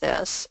remember with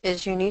this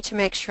is you need to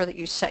make sure that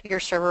you set your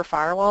server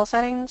firewall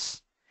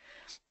settings.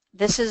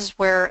 This is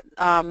where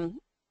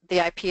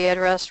the IP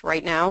address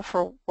right now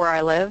for where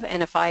I live,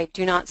 and if I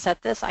do not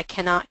set this, I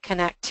cannot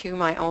connect to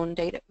my own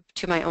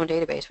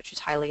database, which is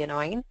highly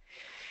annoying.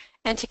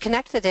 And to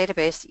connect to the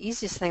database, the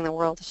easiest thing in the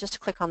world is just to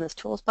click on this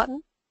Tools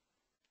button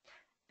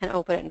and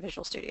open it in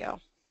Visual Studio.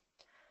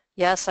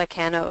 Yes, I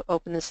can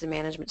open this in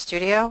Management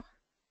Studio,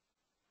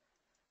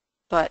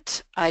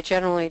 but I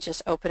generally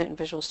just open it in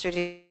Visual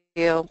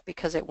Studio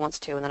because it wants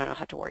to, and then I don't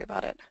have to worry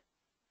about it.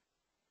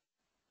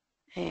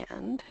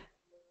 And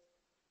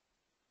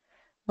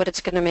what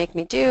it's going to make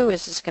me do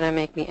is it's going to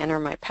make me enter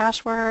my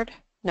password.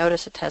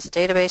 Notice it has a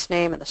database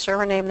name and the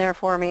server name there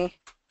for me.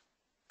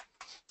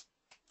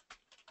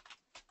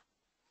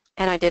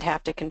 And I did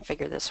have to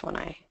configure this when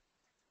I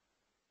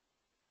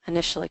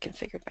initially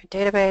configured my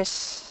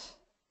database.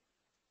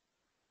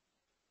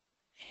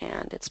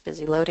 And it's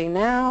busy loading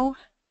now.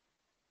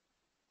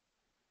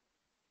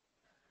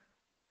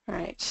 All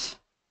right.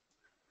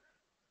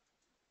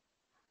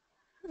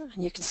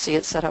 And you can see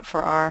it's set up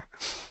for our,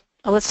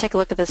 let's take a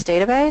look at this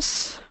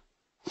database.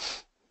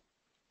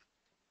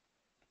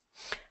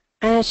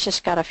 And it's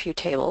just got a few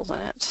tables in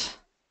it.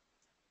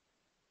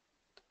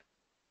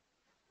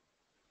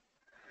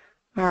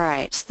 All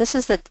right, so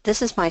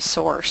this is my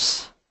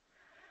source.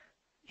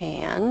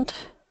 And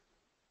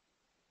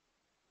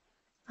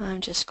I'm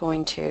just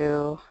going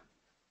to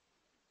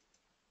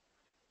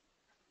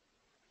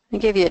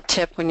give you a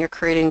tip when you're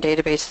creating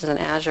databases in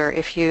Azure.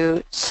 If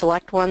you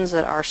select ones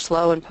that are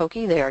slow and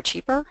pokey, they are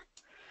cheaper,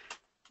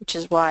 which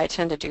is why I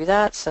tend to do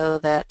that, so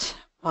that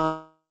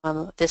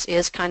this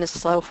is kind of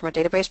slow from a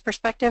database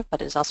perspective,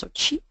 but is also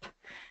cheap.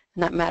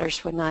 And that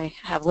matters when I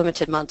have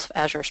limited months of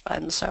Azure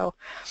spend. So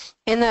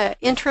in the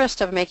interest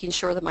of making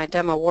sure that my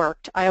demo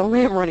worked, I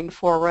only am running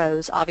 4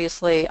 rows.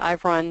 Obviously,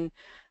 I've run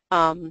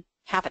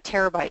half a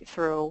terabyte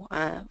through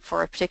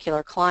for a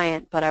particular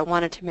client, but I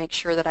wanted to make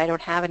sure that I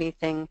don't have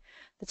anything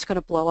that's going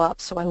to blow up,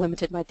 so I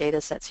limited my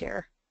data sets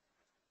here.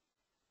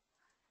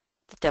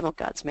 The demo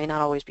gods may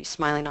not always be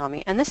smiling on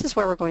me, and this is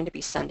where we're going to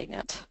be sending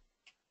it.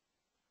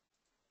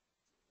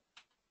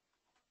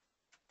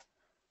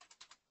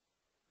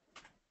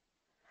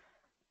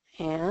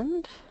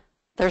 And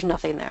there's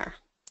nothing there.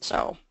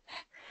 So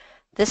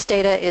this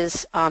data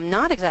is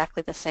not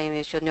exactly the same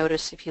as you'll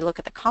notice if you look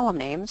at the column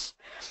names.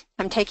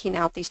 I'm taking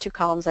out these 2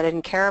 columns that I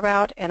didn't care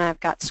about, and I've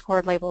got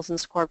scored labels and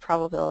scored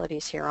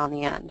probabilities here on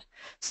the end.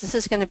 So this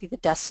is going to be the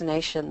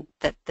destination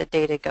that the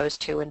data goes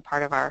to in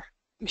part of our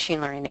machine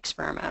learning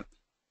experiment.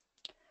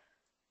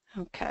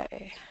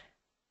 Okay.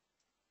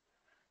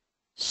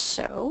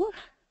 So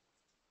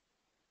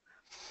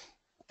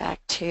back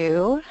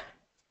to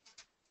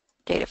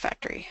Data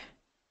Factory.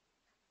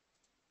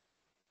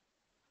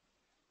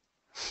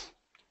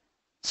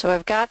 So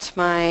I've got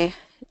my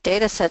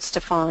data sets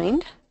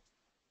defined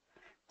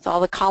with all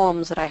the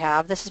columns that I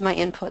have. This is my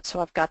input, so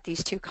I've got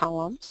these 2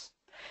 columns.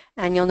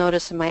 And you'll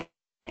notice in my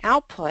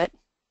output,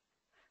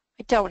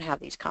 I don't have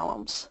these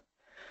columns.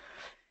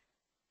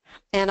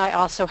 And I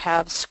also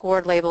have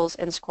scored labels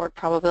and scored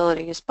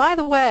probabilities. By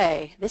the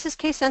way, this is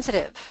case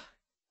sensitive.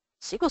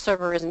 SQL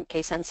Server isn't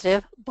case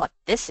sensitive, but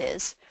this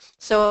is.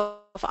 So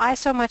if I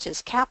so much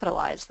as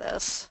capitalize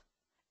this,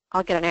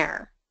 I'll get an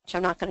error, which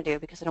I'm not going to do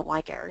because I don't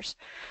like errors.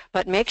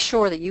 But make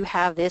sure that you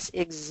have this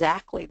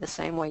exactly the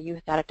same way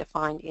you've got it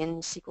defined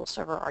in SQL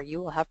Server, or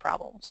you will have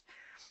problems.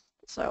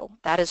 So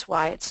that is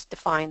why it's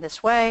defined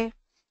this way.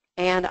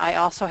 And I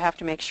also have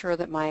to make sure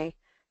that my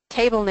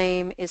table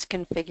name is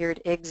configured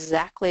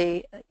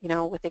exactly,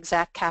 with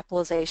exact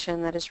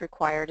capitalization that is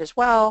required as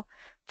well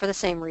for the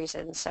same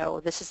reason.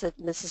 So this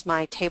is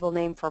my table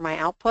name for my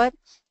output,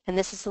 and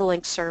this is the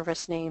link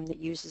service name that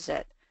uses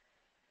it.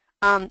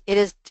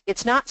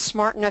 It's not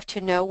smart enough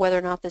to know whether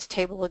or not this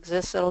table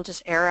exists. It'll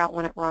just error out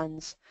when it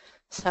runs.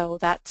 So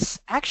that's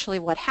actually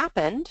what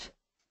happened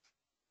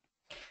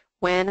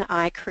when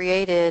I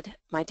created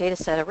my data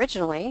set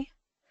originally.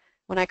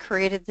 When I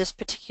created this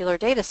particular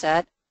data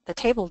set, the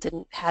table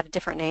had a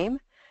different name,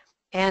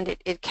 and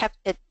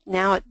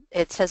now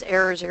it says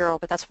error 0,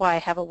 but that's why I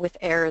have a with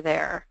error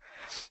there.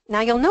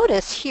 Now you'll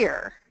notice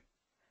here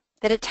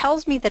that it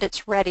tells me that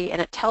it's ready,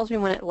 and it tells me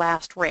when it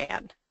last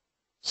ran,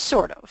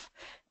 sort of,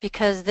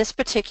 because this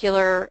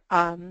particular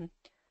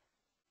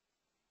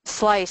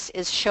slice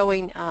is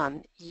showing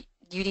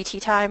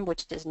UDT time,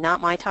 which is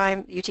not my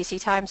time,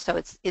 UTC time,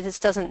 so this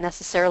doesn't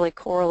necessarily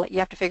correlate. You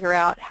have to figure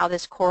out how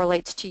this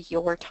correlates to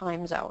your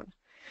time zone.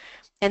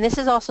 And this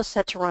is also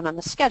set to run on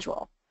the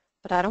schedule,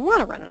 but I don't want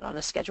to run it on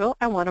a schedule.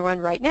 I want to run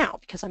right now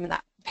because I'm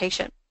that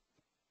patient.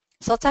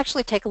 So let's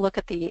actually take a look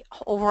at the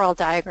overall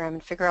diagram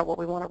and figure out what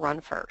we want to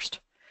run first.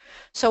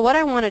 So what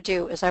I want to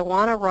do is I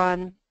want to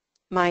run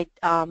my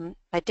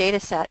data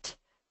set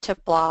to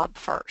blob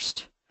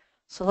first.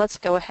 So let's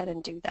go ahead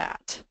and do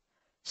that.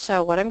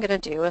 So what I'm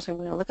going to do is I'm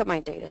going to look at my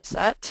data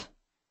set,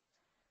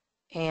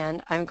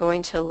 and I'm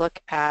going to look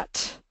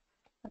at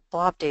the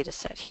blob data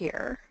set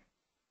here.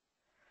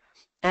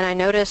 And I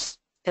notice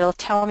it'll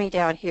tell me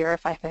down here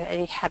if I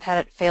have had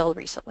it failed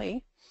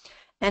recently.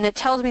 And it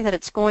tells me that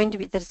it's going to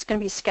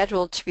be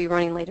scheduled to be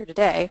running later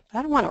today. But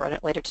I don't want to run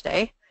it later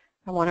today.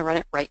 I want to run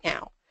it right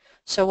now.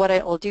 So what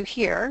I will do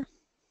here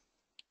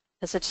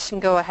is I just can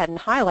go ahead and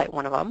highlight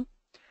one of them.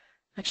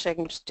 Actually, I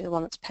can just do the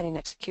one that's pending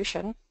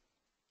execution.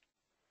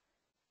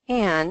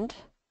 And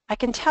I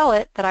can tell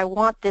it that I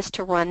want this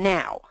to run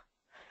now.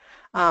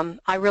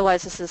 I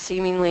realize this is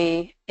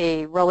seemingly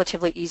a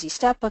relatively easy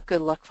step, but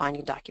good luck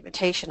finding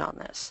documentation on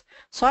this.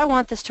 So I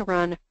want this to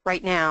run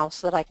right now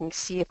so that I can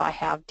see if I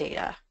have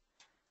data.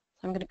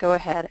 I'm going to go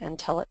ahead and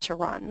tell it to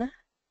run.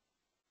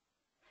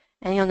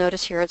 And you'll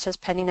notice here it says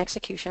pending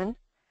execution.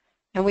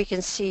 And we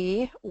can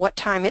see what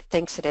time it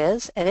thinks it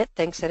is, and it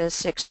thinks it is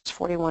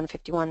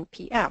 6:41:51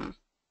 p.m.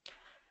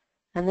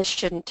 And this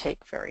shouldn't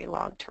take very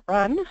long to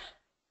run.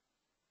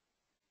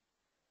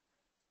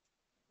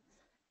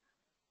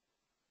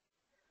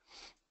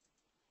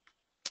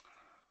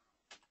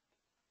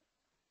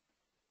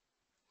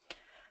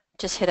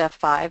 Just hit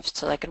F5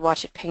 so I could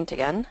watch it paint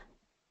again.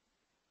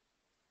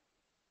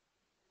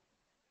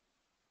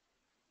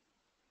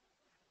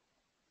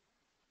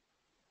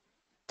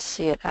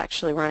 See it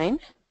actually running.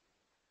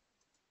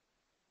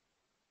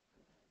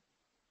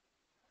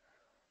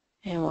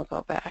 And we'll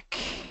go back.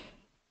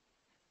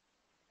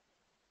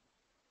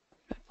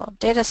 Blob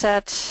data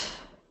set. So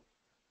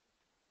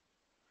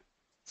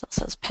it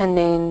says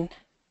pending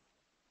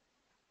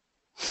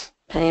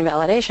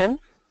validation.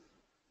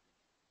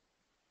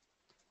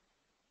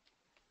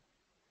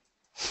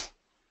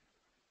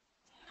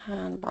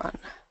 And run.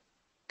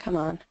 Come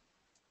on.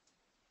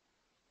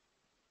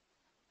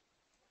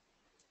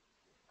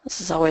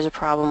 This is always a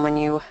problem when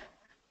you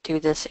do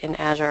this in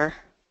Azure.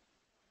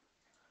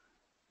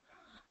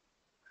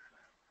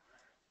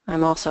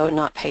 I'm also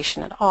not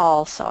patient at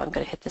all, so I'm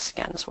going to hit this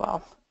again as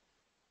well.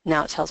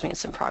 Now it tells me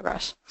it's in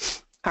progress.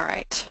 All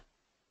right.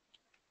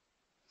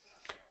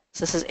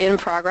 So this is in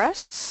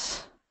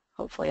progress.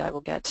 Hopefully I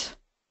will get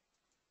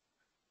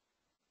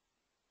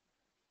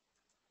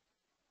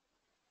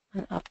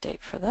an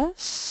update for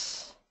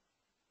this.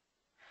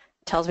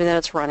 It tells me that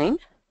it's running.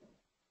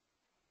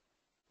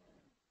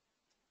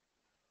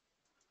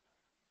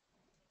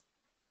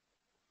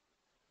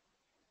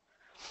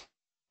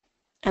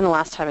 And the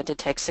last time it did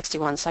take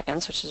 61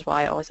 seconds, which is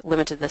why I always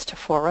limited this to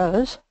 4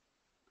 rows.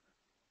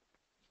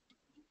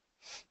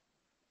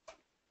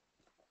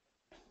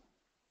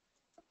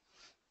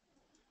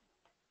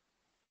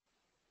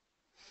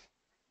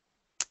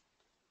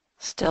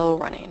 Still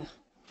running.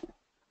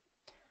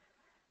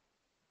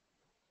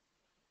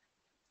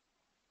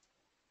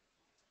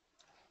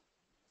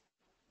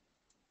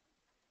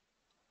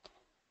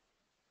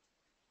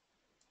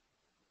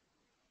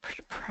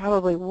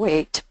 Probably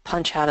wait to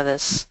punch out of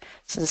this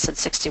since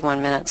it's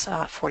 61 minutes,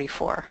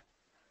 44.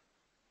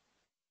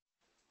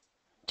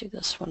 Do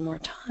this one more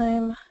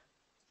time.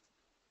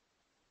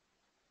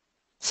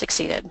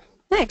 Succeeded.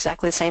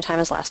 Exactly the same time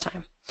as last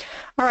time.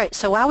 All right,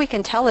 so while we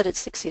can tell that it's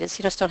succeeded, so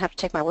you just don't have to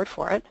take my word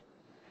for it,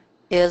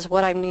 is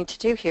what I need to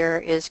do here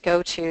is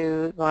go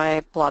to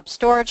my blob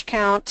storage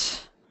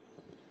count,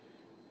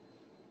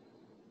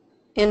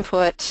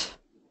 input,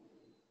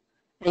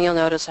 and you'll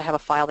notice I have a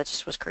file that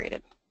just was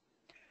created.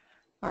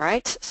 All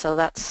right, so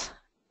that's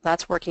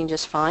working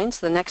just fine.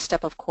 So the next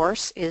step, of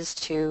course, is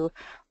to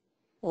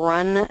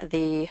run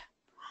the,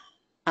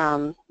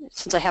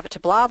 since I have it to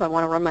blob, I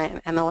want to run my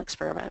ML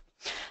experiment.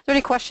 Are there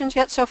any questions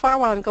yet so far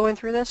while I'm going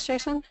through this,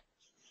 Jason?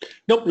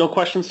 Nope, no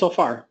questions so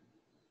far.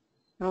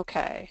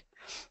 Okay,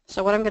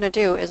 so what I'm going to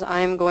do is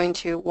I'm going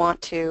to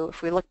want to,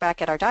 if we look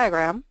back at our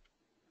diagram,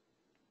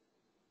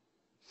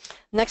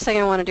 next thing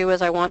I want to do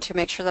is I want to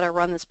make sure that I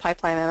run this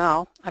pipeline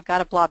ML. I've got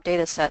a blob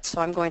data set,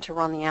 so I'm going to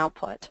run the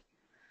output.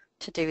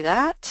 To do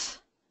that,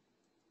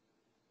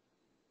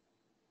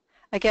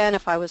 Again,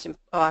 if I was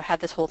had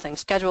this whole thing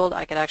scheduled,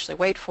 I could actually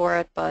wait for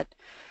it, but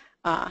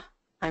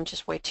I'm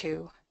just way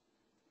too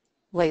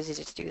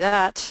lazy to do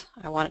that.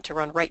 I want it to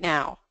run right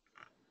now.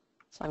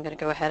 So I'm going to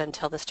go ahead and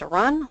tell this to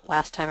run.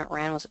 Last time it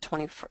ran was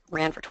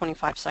ran for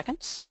 25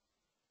 seconds.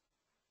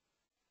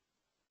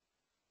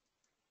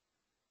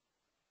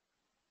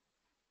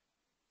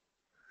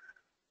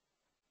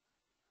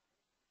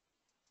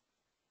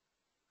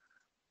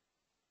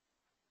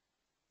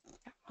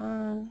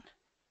 There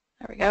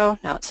we go.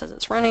 Now it says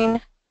it's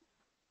running.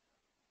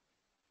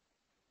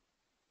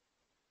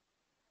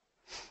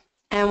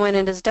 And when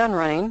it is done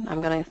running,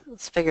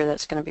 let's figure that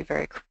it's going to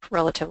be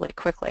relatively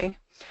quickly.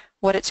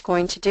 What it's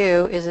going to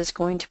do is it's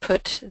going to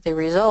put the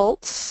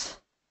results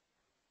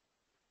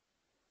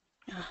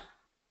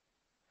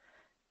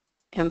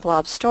in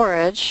blob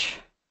storage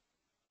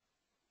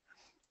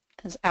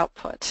as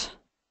output.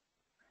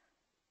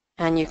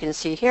 And you can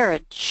see here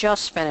it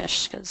just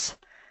finished because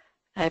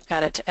I've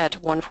got it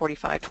at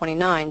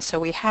 1:45:29. So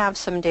we have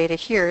some data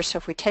here. So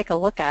if we take a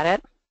look at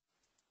it,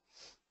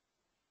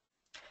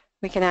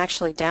 we can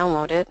actually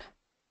download it.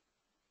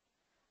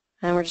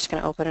 And we're just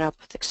going to open it up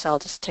with Excel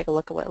just to take a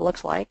look at what it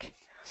looks like.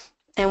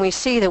 And we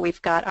see that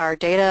we've got our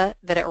data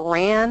that it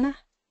ran,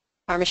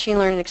 our machine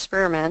learning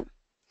experiment,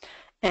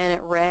 and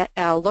it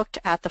looked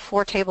at the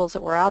 4 tables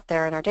that were out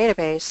there in our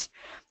database,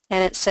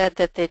 and it said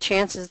that the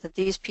chances that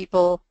these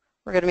people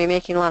were going to be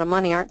making a lot of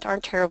money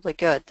aren't terribly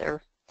good.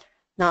 They're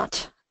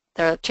not.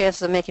 Their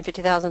chances of making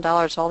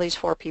 $50,000, all these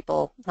 4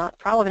 people,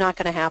 probably not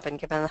going to happen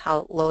given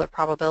how low their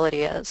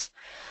probability is.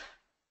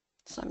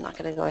 So I'm not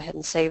going to go ahead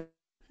and save.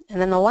 And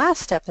then the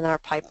last step in our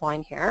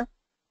pipeline here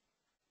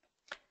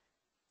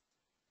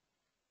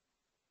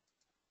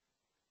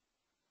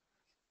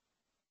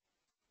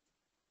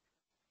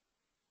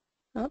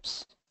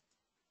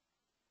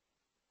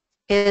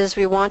is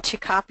we want to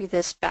copy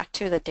this back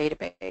to the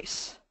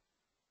database.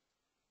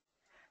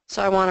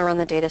 So I want to run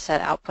the data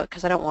set output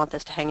because I don't want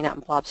this to hanging out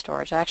in blob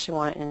storage. I actually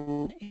want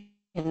it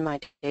in my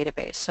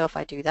database. So if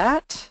I do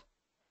that,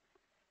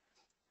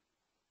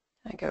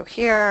 I go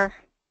here,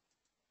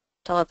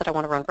 tell it that I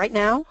want to run right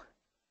now.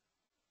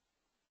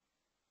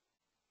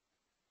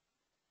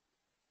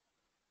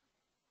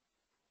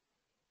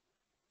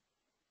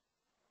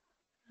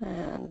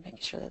 And making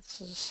sure that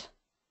this is,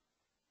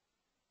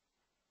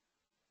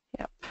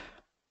 yep.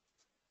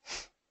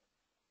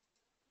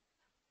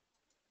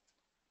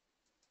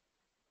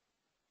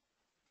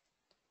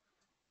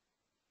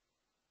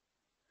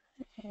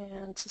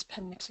 And this is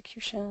pending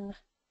execution.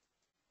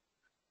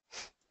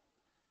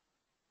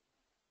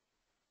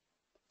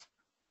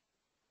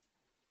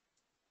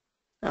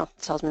 Oh, it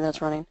tells me that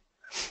it's running.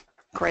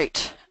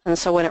 Great. And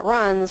so when it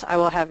runs, I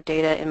will have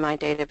data in my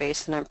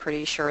database, and I'm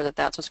pretty sure that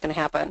that's what's going to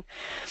happen.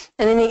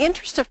 And in the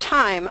interest of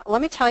time,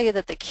 let me tell you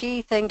that the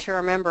key thing to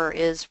remember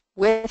is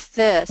with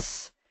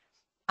this,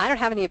 I don't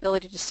have any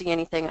ability to see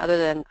anything other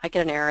than I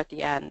get an error at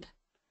the end.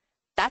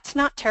 That's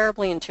not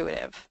terribly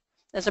intuitive.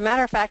 As a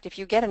matter of fact, if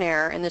you get an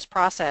error in this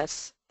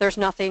process, there's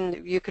nothing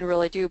that you can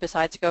really do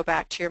besides go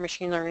back to your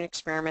machine learning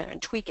experiment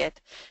and tweak it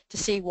to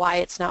see why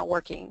it's not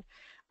working.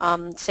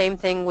 Same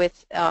thing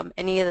with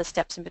any of the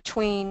steps in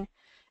between.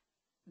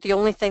 The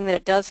only thing that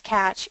it does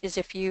catch is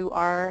if you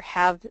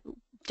have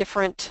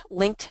different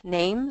linked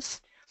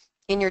names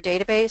in your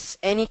database,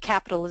 any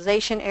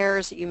capitalization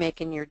errors that you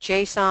make in your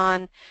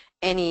JSON,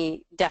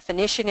 any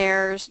definition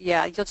errors,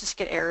 yeah, you'll just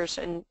get errors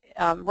and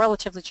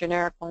relatively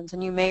generic ones,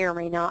 and you may or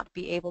may not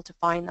be able to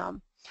find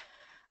them,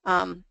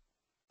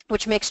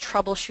 which makes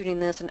troubleshooting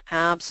this an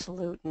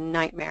absolute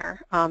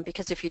nightmare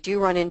because if you do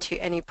run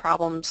into any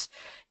problems,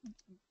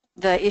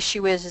 the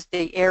issue is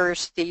the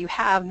errors that you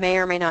have may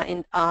or may not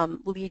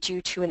lead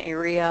you to an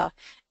area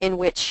in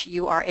which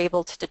you are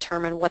able to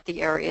determine what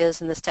the error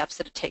is and the steps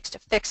that it takes to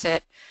fix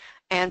it.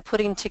 And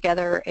putting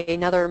together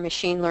another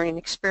machine learning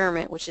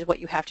experiment, which is what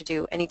you have to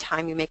do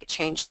anytime you make a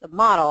change to the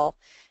model,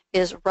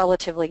 is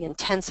relatively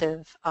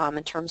intensive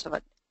in terms of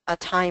a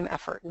time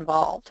effort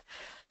involved.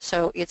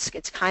 So it's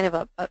kind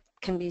of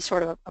can be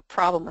sort of a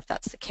problem if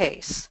that's the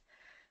case.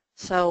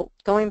 So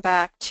going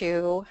back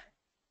to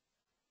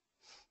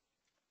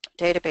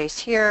database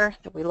here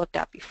that we looked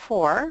at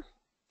before,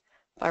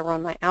 if I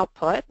run my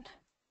output,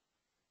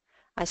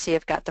 I see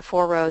I've got the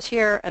 4 rows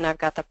here and I've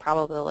got the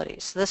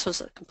probabilities. So this was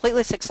a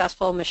completely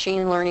successful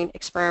machine learning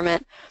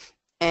experiment,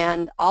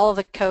 and all of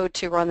the code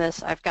to run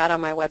this I've got on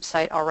my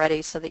website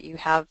already so that you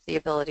have the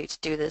ability to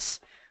do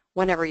this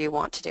whenever you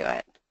want to do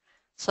it.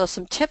 So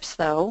some tips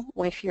though,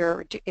 if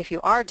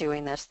you are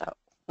doing this though,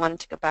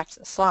 wanted to go back to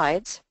the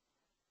slides,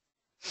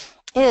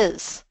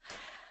 is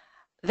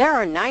there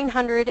are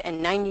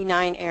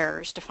 999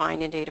 errors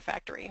defined in Data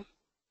Factory,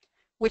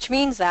 which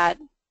means that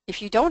if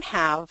you don't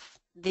have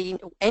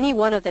any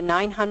one of the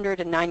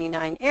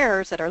 999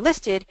 errors that are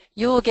listed,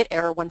 you will get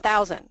error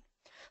 1000.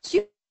 So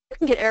you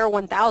can get error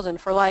 1000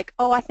 for like,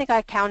 oh, I think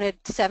I counted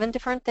 7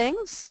 different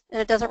things,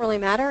 and it doesn't really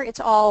matter. It's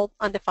all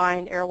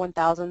undefined, error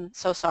 1000,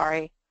 so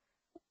sorry.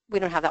 We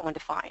don't have that one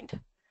defined.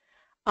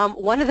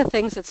 One of the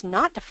things that's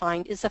not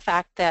defined is the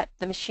fact that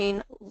the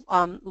machine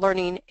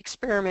learning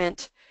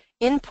experiment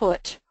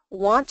input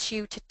wants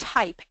you to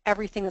type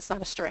everything that's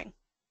not a string.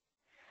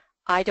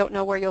 I don't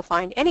know where you'll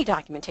find any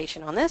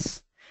documentation on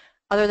this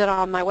other than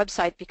on my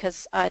website,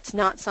 because it's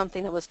not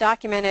something that was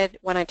documented.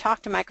 When I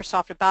talked to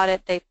Microsoft about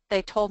it,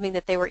 they told me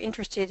that they were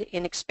interested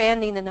in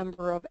expanding the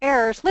number of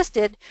errors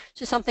listed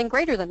to something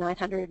greater than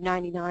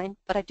 999,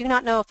 but I do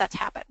not know if that's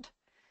happened.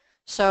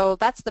 So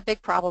that's the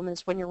big problem,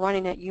 is when you're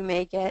running it, you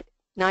may get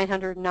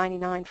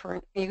 999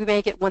 you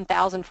may get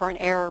 1,000 for an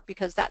error,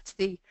 because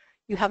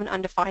you have an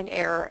undefined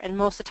error, and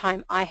most of the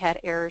time I had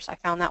errors. I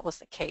found that was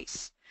the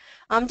case.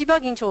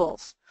 Debugging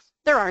tools,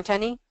 there aren't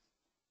any.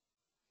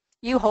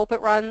 You hope it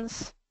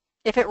runs.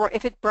 If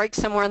it breaks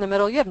somewhere in the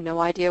middle, you have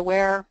no idea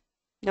where,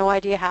 no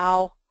idea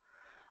how.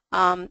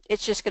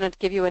 It's just going to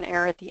give you an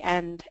error at the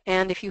end.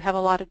 And if you have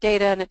a lot of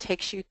data and it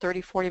takes you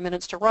 30, 40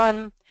 minutes to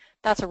run,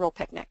 that's a real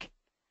picnic.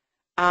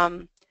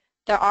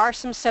 There are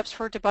some steps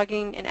for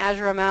debugging in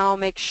Azure ML.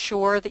 Make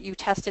sure that you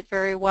test it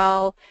very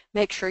well.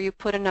 Make sure you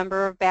put a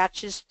number of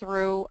batches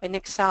through in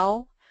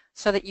Excel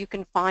so that you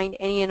can find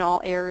any and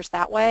all errors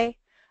that way.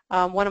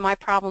 One of my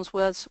problems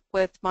was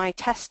with my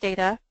test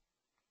data.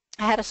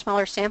 I had a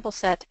smaller sample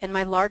set and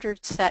my larger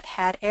set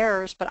had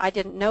errors, but I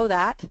didn't know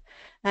that,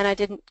 and I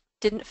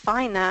didn't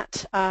find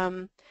that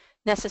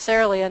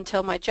necessarily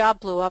until my job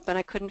blew up, and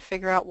I couldn't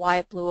figure out why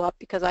it blew up,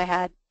 because I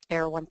had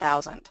error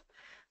 1000.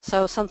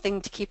 So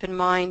something to keep in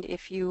mind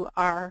if you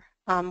are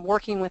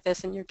working with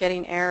this and you're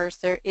getting errors.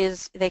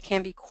 They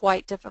can be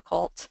quite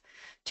difficult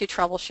to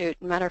troubleshoot.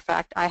 Matter of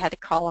fact, I had to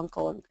call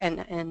Uncle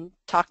and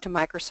talk to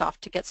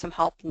Microsoft to get some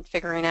help in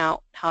figuring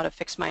out how to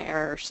fix my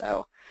error.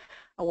 So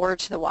a word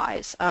to the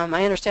wise.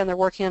 I understand they're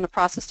working on a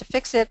process to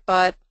fix it,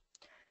 but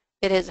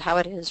it is how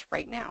it is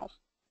right now.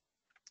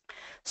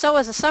 So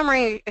as a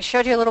summary, I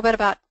showed you a little bit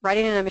about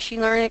writing in a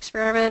machine learning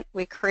experiment.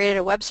 We created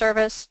a web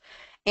service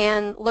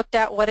and looked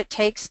at what it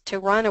takes to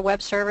run a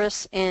web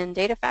service in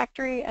Data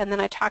Factory, and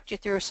then I talked you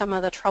through some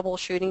of the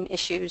troubleshooting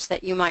issues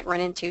that you might run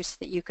into so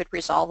that you could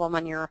resolve them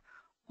on your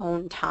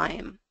own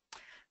time.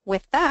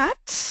 With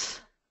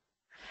that,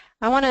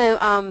 I want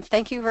to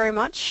thank you very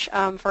much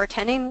for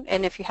attending,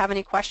 and if you have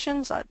any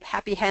questions, I'm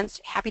happy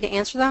to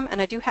answer them.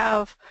 And I do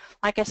have,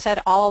 like I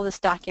said, all of this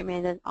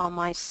documented on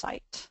my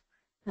site,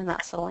 and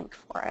that's the link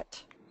for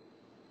it.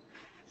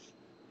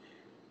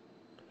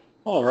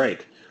 All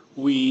right.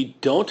 We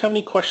don't have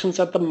any questions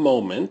at the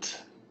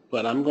moment,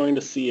 but I'm going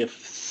to see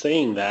if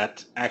saying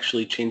that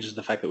actually changes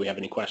the fact that we have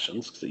any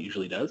questions, because it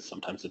usually does.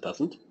 Sometimes it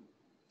doesn't.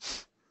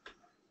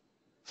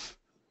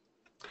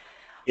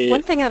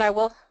 One thing that I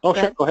will... Oh,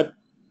 sure. Go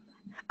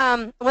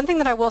ahead. One thing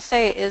that I will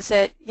say is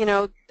that,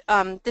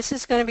 this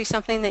is going to be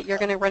something that you're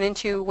going to run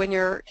into when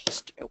you're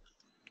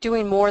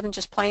doing more than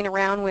just playing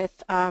around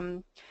with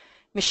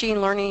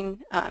machine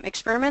learning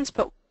experiments,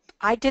 but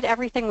I did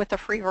everything with the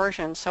free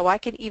version, so I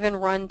could even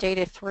run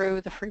data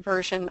through the free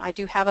version. I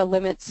do have a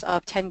limits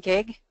of 10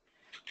 gig,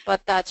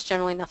 but that's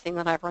generally nothing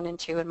that I've run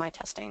into in my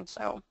testing,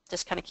 so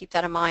just kind of keep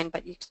that in mind.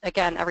 But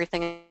again,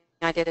 everything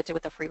I did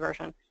with the free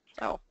version.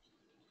 So.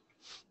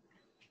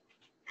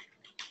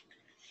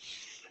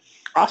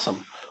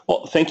 Awesome.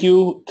 Well, thank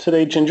you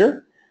today,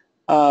 Ginger.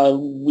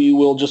 We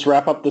will just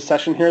wrap up the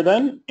session here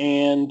then,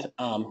 and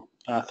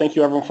thank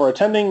you everyone for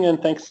attending,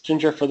 and thanks,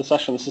 Ginger, for the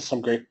session. This is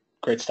some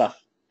great stuff.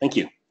 Thank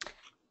you.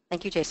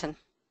 Thank you, Jason.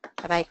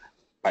 Bye-bye.